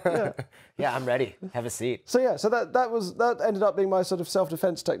it. Yeah, I'm ready. Have a seat. So that ended up being my sort of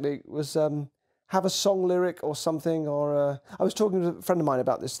self-defense technique, was have a song lyric or something. Or I was talking to a friend of mine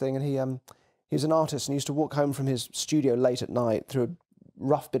about this thing, and he was an artist, and he used to walk home from his studio late at night through a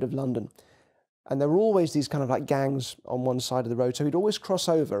rough bit of London. And there were always these kind of like gangs on one side of the road, so he'd always cross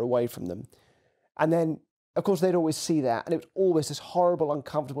over away from them. And then, of course, they'd always see that, and it was always this horrible,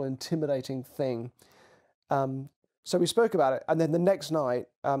 uncomfortable, intimidating thing. So we spoke about it, and then the next night,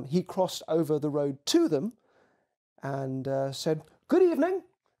 he crossed over the road to them and said, "Good evening,"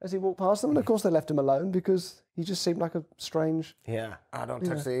 as he walked past them. And of course, they left him alone, because he just seemed like a strange... Yeah, I don't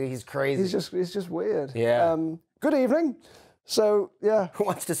touch the... He's crazy. He's just weird. Yeah. Good evening. So, yeah. Who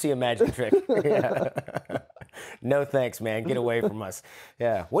wants to see a magic trick? Yeah. No thanks, man. Get away from us.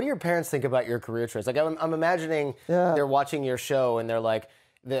 Yeah. What do your parents think about your career choice? Like, I'm imagining they're watching your show and they're like,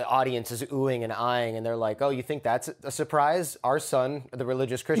 the audience is oohing and eeing, and they're like, "Oh, you think that's a surprise? Our son, the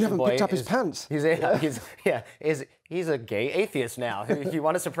religious Christian boy, picked up his pants. He's a gay atheist now. If you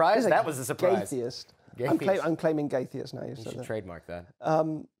want a surprise, that was a surprise." Gaytheist. I'm claiming gaytheist now. You should trademark that.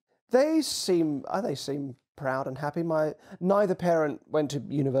 They seem proud and happy. Neither parent went to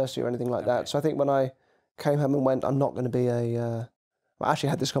university or anything like that. So I think when I came home and went, I'm not going to be I actually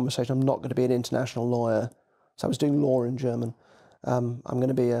had this conversation, I'm not going to be an international lawyer. So I was doing law in German. I'm going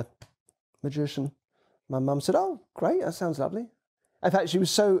to be a magician. My mum said, "Oh, great, that sounds lovely." In fact, she was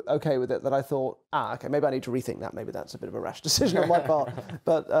so okay with it that I thought, okay, maybe I need to rethink that. Maybe that's a bit of a rash decision on my part.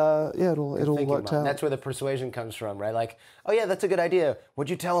 But yeah, it all worked out. That's where the persuasion comes from, right? Like, oh yeah, that's a good idea. What'd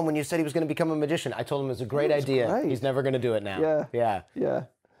you tell him when you said he was going to become a magician? I told him it was a great idea. Great. He's never going to do it now. Yeah.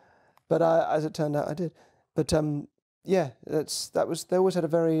 But as it turned out, I did. But yeah, they always had a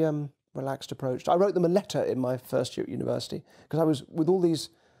very relaxed approach. I wrote them a letter in my first year at university because I was with all these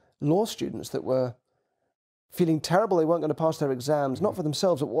law students that were feeling terrible they weren't going to pass their exams, not for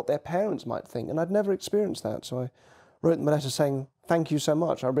themselves, but what their parents might think. And I'd never experienced that. So I wrote them a letter saying, thank you so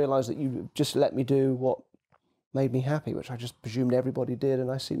much. I realised that you just let me do what made me happy, which I just presumed everybody did.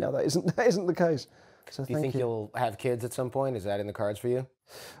 And I see now that isn't the case. So do you think you'll have kids at some point? Is that in the cards for you?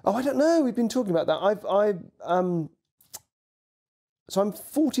 Oh, I don't know. We've been talking about that. So I'm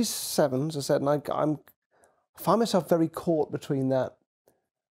 47, as I said, and I find myself very caught between that,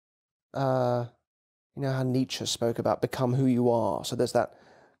 you know how Nietzsche spoke about become who you are. So there's that,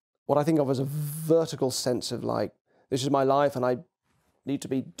 what I think of as a vertical sense of like, this is my life and I need to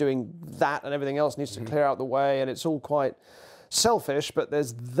be doing that and everything else needs to clear out the way. And it's all quite selfish, but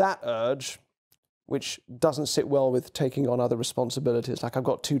there's that urge which doesn't sit well with taking on other responsibilities. Like I've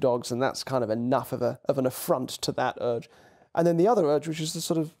got 2 dogs and that's kind of enough of an affront to that urge. And then the other urge, which is the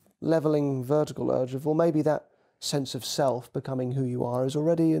sort of leveling vertical urge of, well, maybe that sense of self becoming who you are is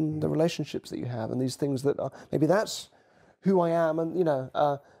already in the relationships that you have and these things that are, maybe that's who I am. And, you know,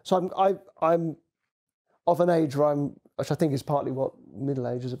 so I'm of an age where which I think is partly what middle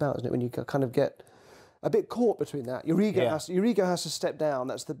age is about, isn't it? When you kind of get a bit caught between that. Your ego has to step down.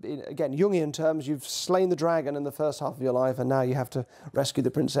 That's again, Jungian terms, you've slain the dragon in the first half of your life and now you have to rescue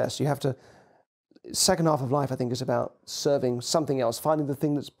the princess. You have to, second half of life, I think, is about serving something else, finding the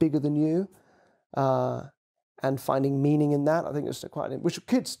thing that's bigger than you, and finding meaning in that. I think it's which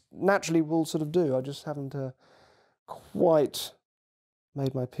kids naturally will sort of do. I just haven't quite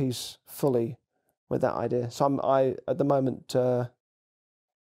made my peace fully with that idea. So I at the moment, no.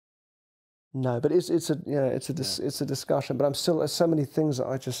 But it's a discussion. But I'm still, there's so many things that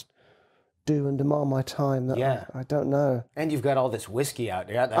I just do and demand my time that I don't know. And you've got all this whiskey out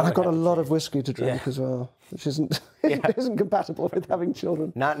there. And I've got a lot of whiskey to drink as well, which isn't compatible with having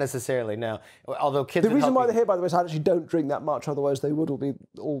children. Not necessarily, no. Although kids. The reason why they're here, by the way, is I actually don't drink that much. Otherwise, they would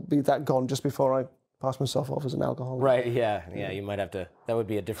all be that gone just before I pass myself off as an alcoholic. Right? Yeah. You might have to. That would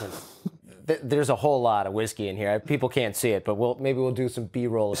be a different. There's a whole lot of whiskey in here. People can't see it, but maybe we'll do some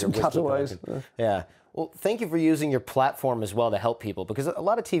B-roll of your whiskey. Cutaways. Yeah. Well, thank you for using your platform as well to help people, because a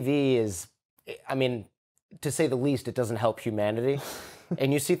lot of TV is, I mean, to say the least, it doesn't help humanity.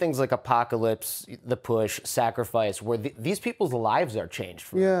 And you see things like Apocalypse, The Push, Sacrifice, where these people's lives are changed.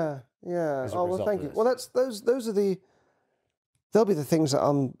 Yeah. Oh, well, thank you. Well, those are they'll be the things that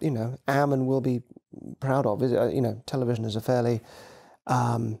am and will be proud of. Television is a fairly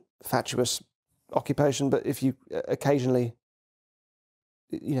fatuous occupation, but if you occasionally,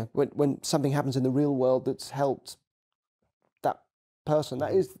 when something happens in the real world that's helped that person,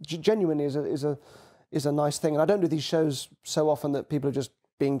 that is genuinely is a nice thing. And I don't do these shows so often that people are just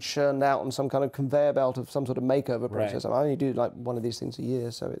being churned out on some kind of conveyor belt of some sort of makeover process. Right. I only do like one of these things a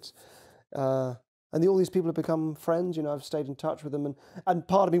year, so it's and all these people have become friends. I've stayed in touch with them, and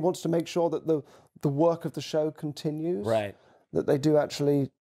part of me wants to make sure that the work of the show continues. Right. That they do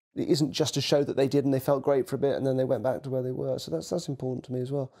actually. It isn't just a show that they did and they felt great for a bit and then they went back to where they were. So that's important to me as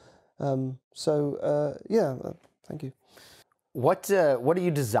well. Thank you. What are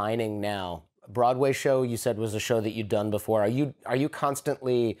you designing now? Broadway show you said was a show that you'd done before. Are you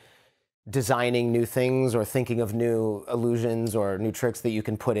constantly designing new things or thinking of new illusions or new tricks that you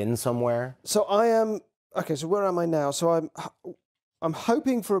can put in somewhere? So I am okay. So where am I now? So I'm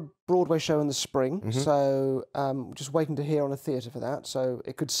hoping for a Broadway show in the spring. Mm-hmm. So just waiting to hear on a theatre for that. So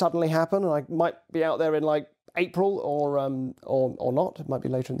it could suddenly happen, and I might be out there in like April or not. It might be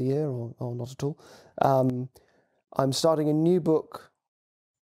later in the year or not at all. I'm starting a new book.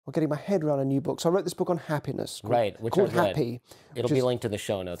 I'm getting my head around a new book. So I wrote this book on happiness called Happy. It'll be linked to the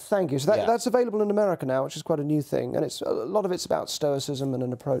show notes. Thank you. So that's available in America now, which is quite a new thing. And a lot of it's about stoicism and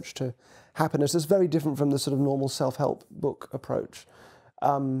an approach to happiness that's very different from the sort of normal self-help book approach.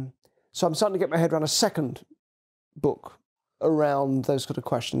 So I'm starting to get my head around a second book around those sort of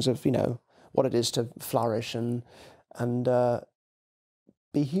questions of, what it is to flourish and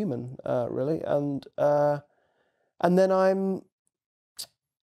be human, really. And then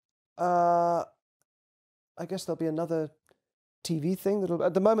I guess there'll be another TV thing.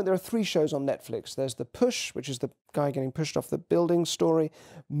 At the moment, there are 3 shows on Netflix. There's The Push, which is the guy getting pushed off the building story.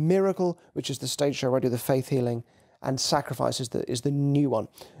 Miracle, which is the stage show where I do the faith healing. And Sacrifice is the new one.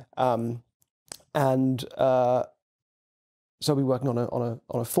 so we're working on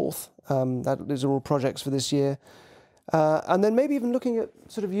a fourth. These are all projects for this year. And then maybe even looking at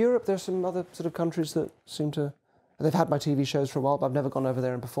sort of Europe. There's some other sort of countries that seem to... They've had my TV shows for a while, but I've never gone over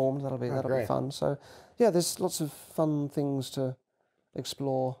there and performed. That'll be fun. So, yeah, there's lots of fun things to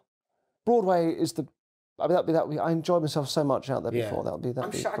explore. Broadway is the... I mean, I enjoyed myself so much out there before. That'll be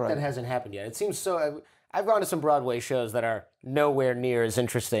I'm shocked great. that hasn't happened yet. It seems so... I've gone to some Broadway shows that are nowhere near as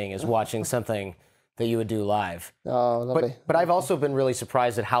interesting as watching something that you would do live. Oh, lovely. But I've also been really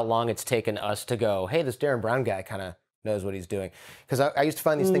surprised at how long it's taken us to go, hey, this Derren Brown guy kind of knows what he's doing. Because I used to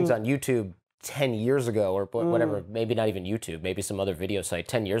find these things on YouTube 10 years ago or whatever, maybe not even YouTube, maybe some other video site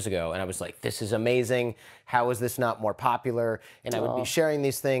 10 years ago. And I was like, this is amazing. How is this not more popular? And I would be sharing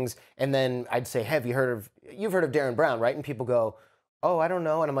these things. And then I'd say, hey, you've heard of Derren Brown, right? And people go, oh, I don't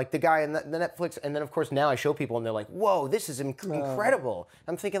know. And I'm like, the guy in the Netflix. And then, of course, now I show people and they're like, whoa, this is incredible.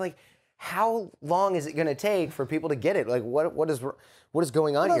 I'm thinking, like, how long is it going to take for people to get it? Like, what is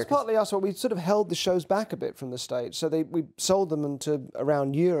going on here? That's partly us. We sort of held the shows back a bit from the States. So we sold them into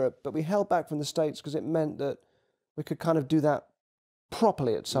around Europe, but we held back from the States because it meant that we could kind of do that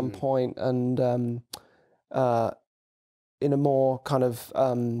properly at some point and in a more kind of,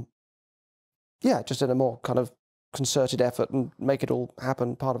 just in a more kind of concerted effort and make it all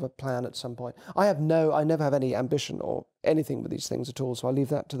happen, part of a plan at some point. I never have any ambition or anything with these things at all, so I leave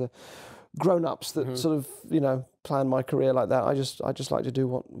that to the grown-ups that sort of, plan my career like that. I just like to do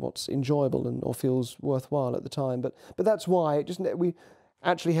what's enjoyable or feels worthwhile at the time. But that's why we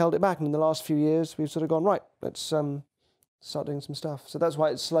actually held it back, and in the last few years we've sort of gone, right, let's start doing some stuff. So that's why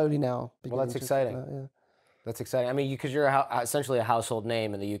it's slowly now beginning. Well, that's exciting. That's exciting. I mean, because you're essentially a household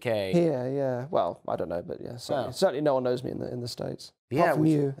name in the UK. Yeah. Well, I don't know, but yeah, certainly no one knows me in the States. Yeah, from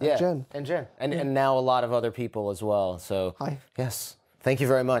you, Jen. And Jen. And now a lot of other people as well. So, hi. Yes. Thank you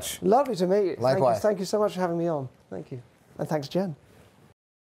very much. Lovely to meet you. Likewise. Thank you so much for having me on. Thank you. And thanks, Jen.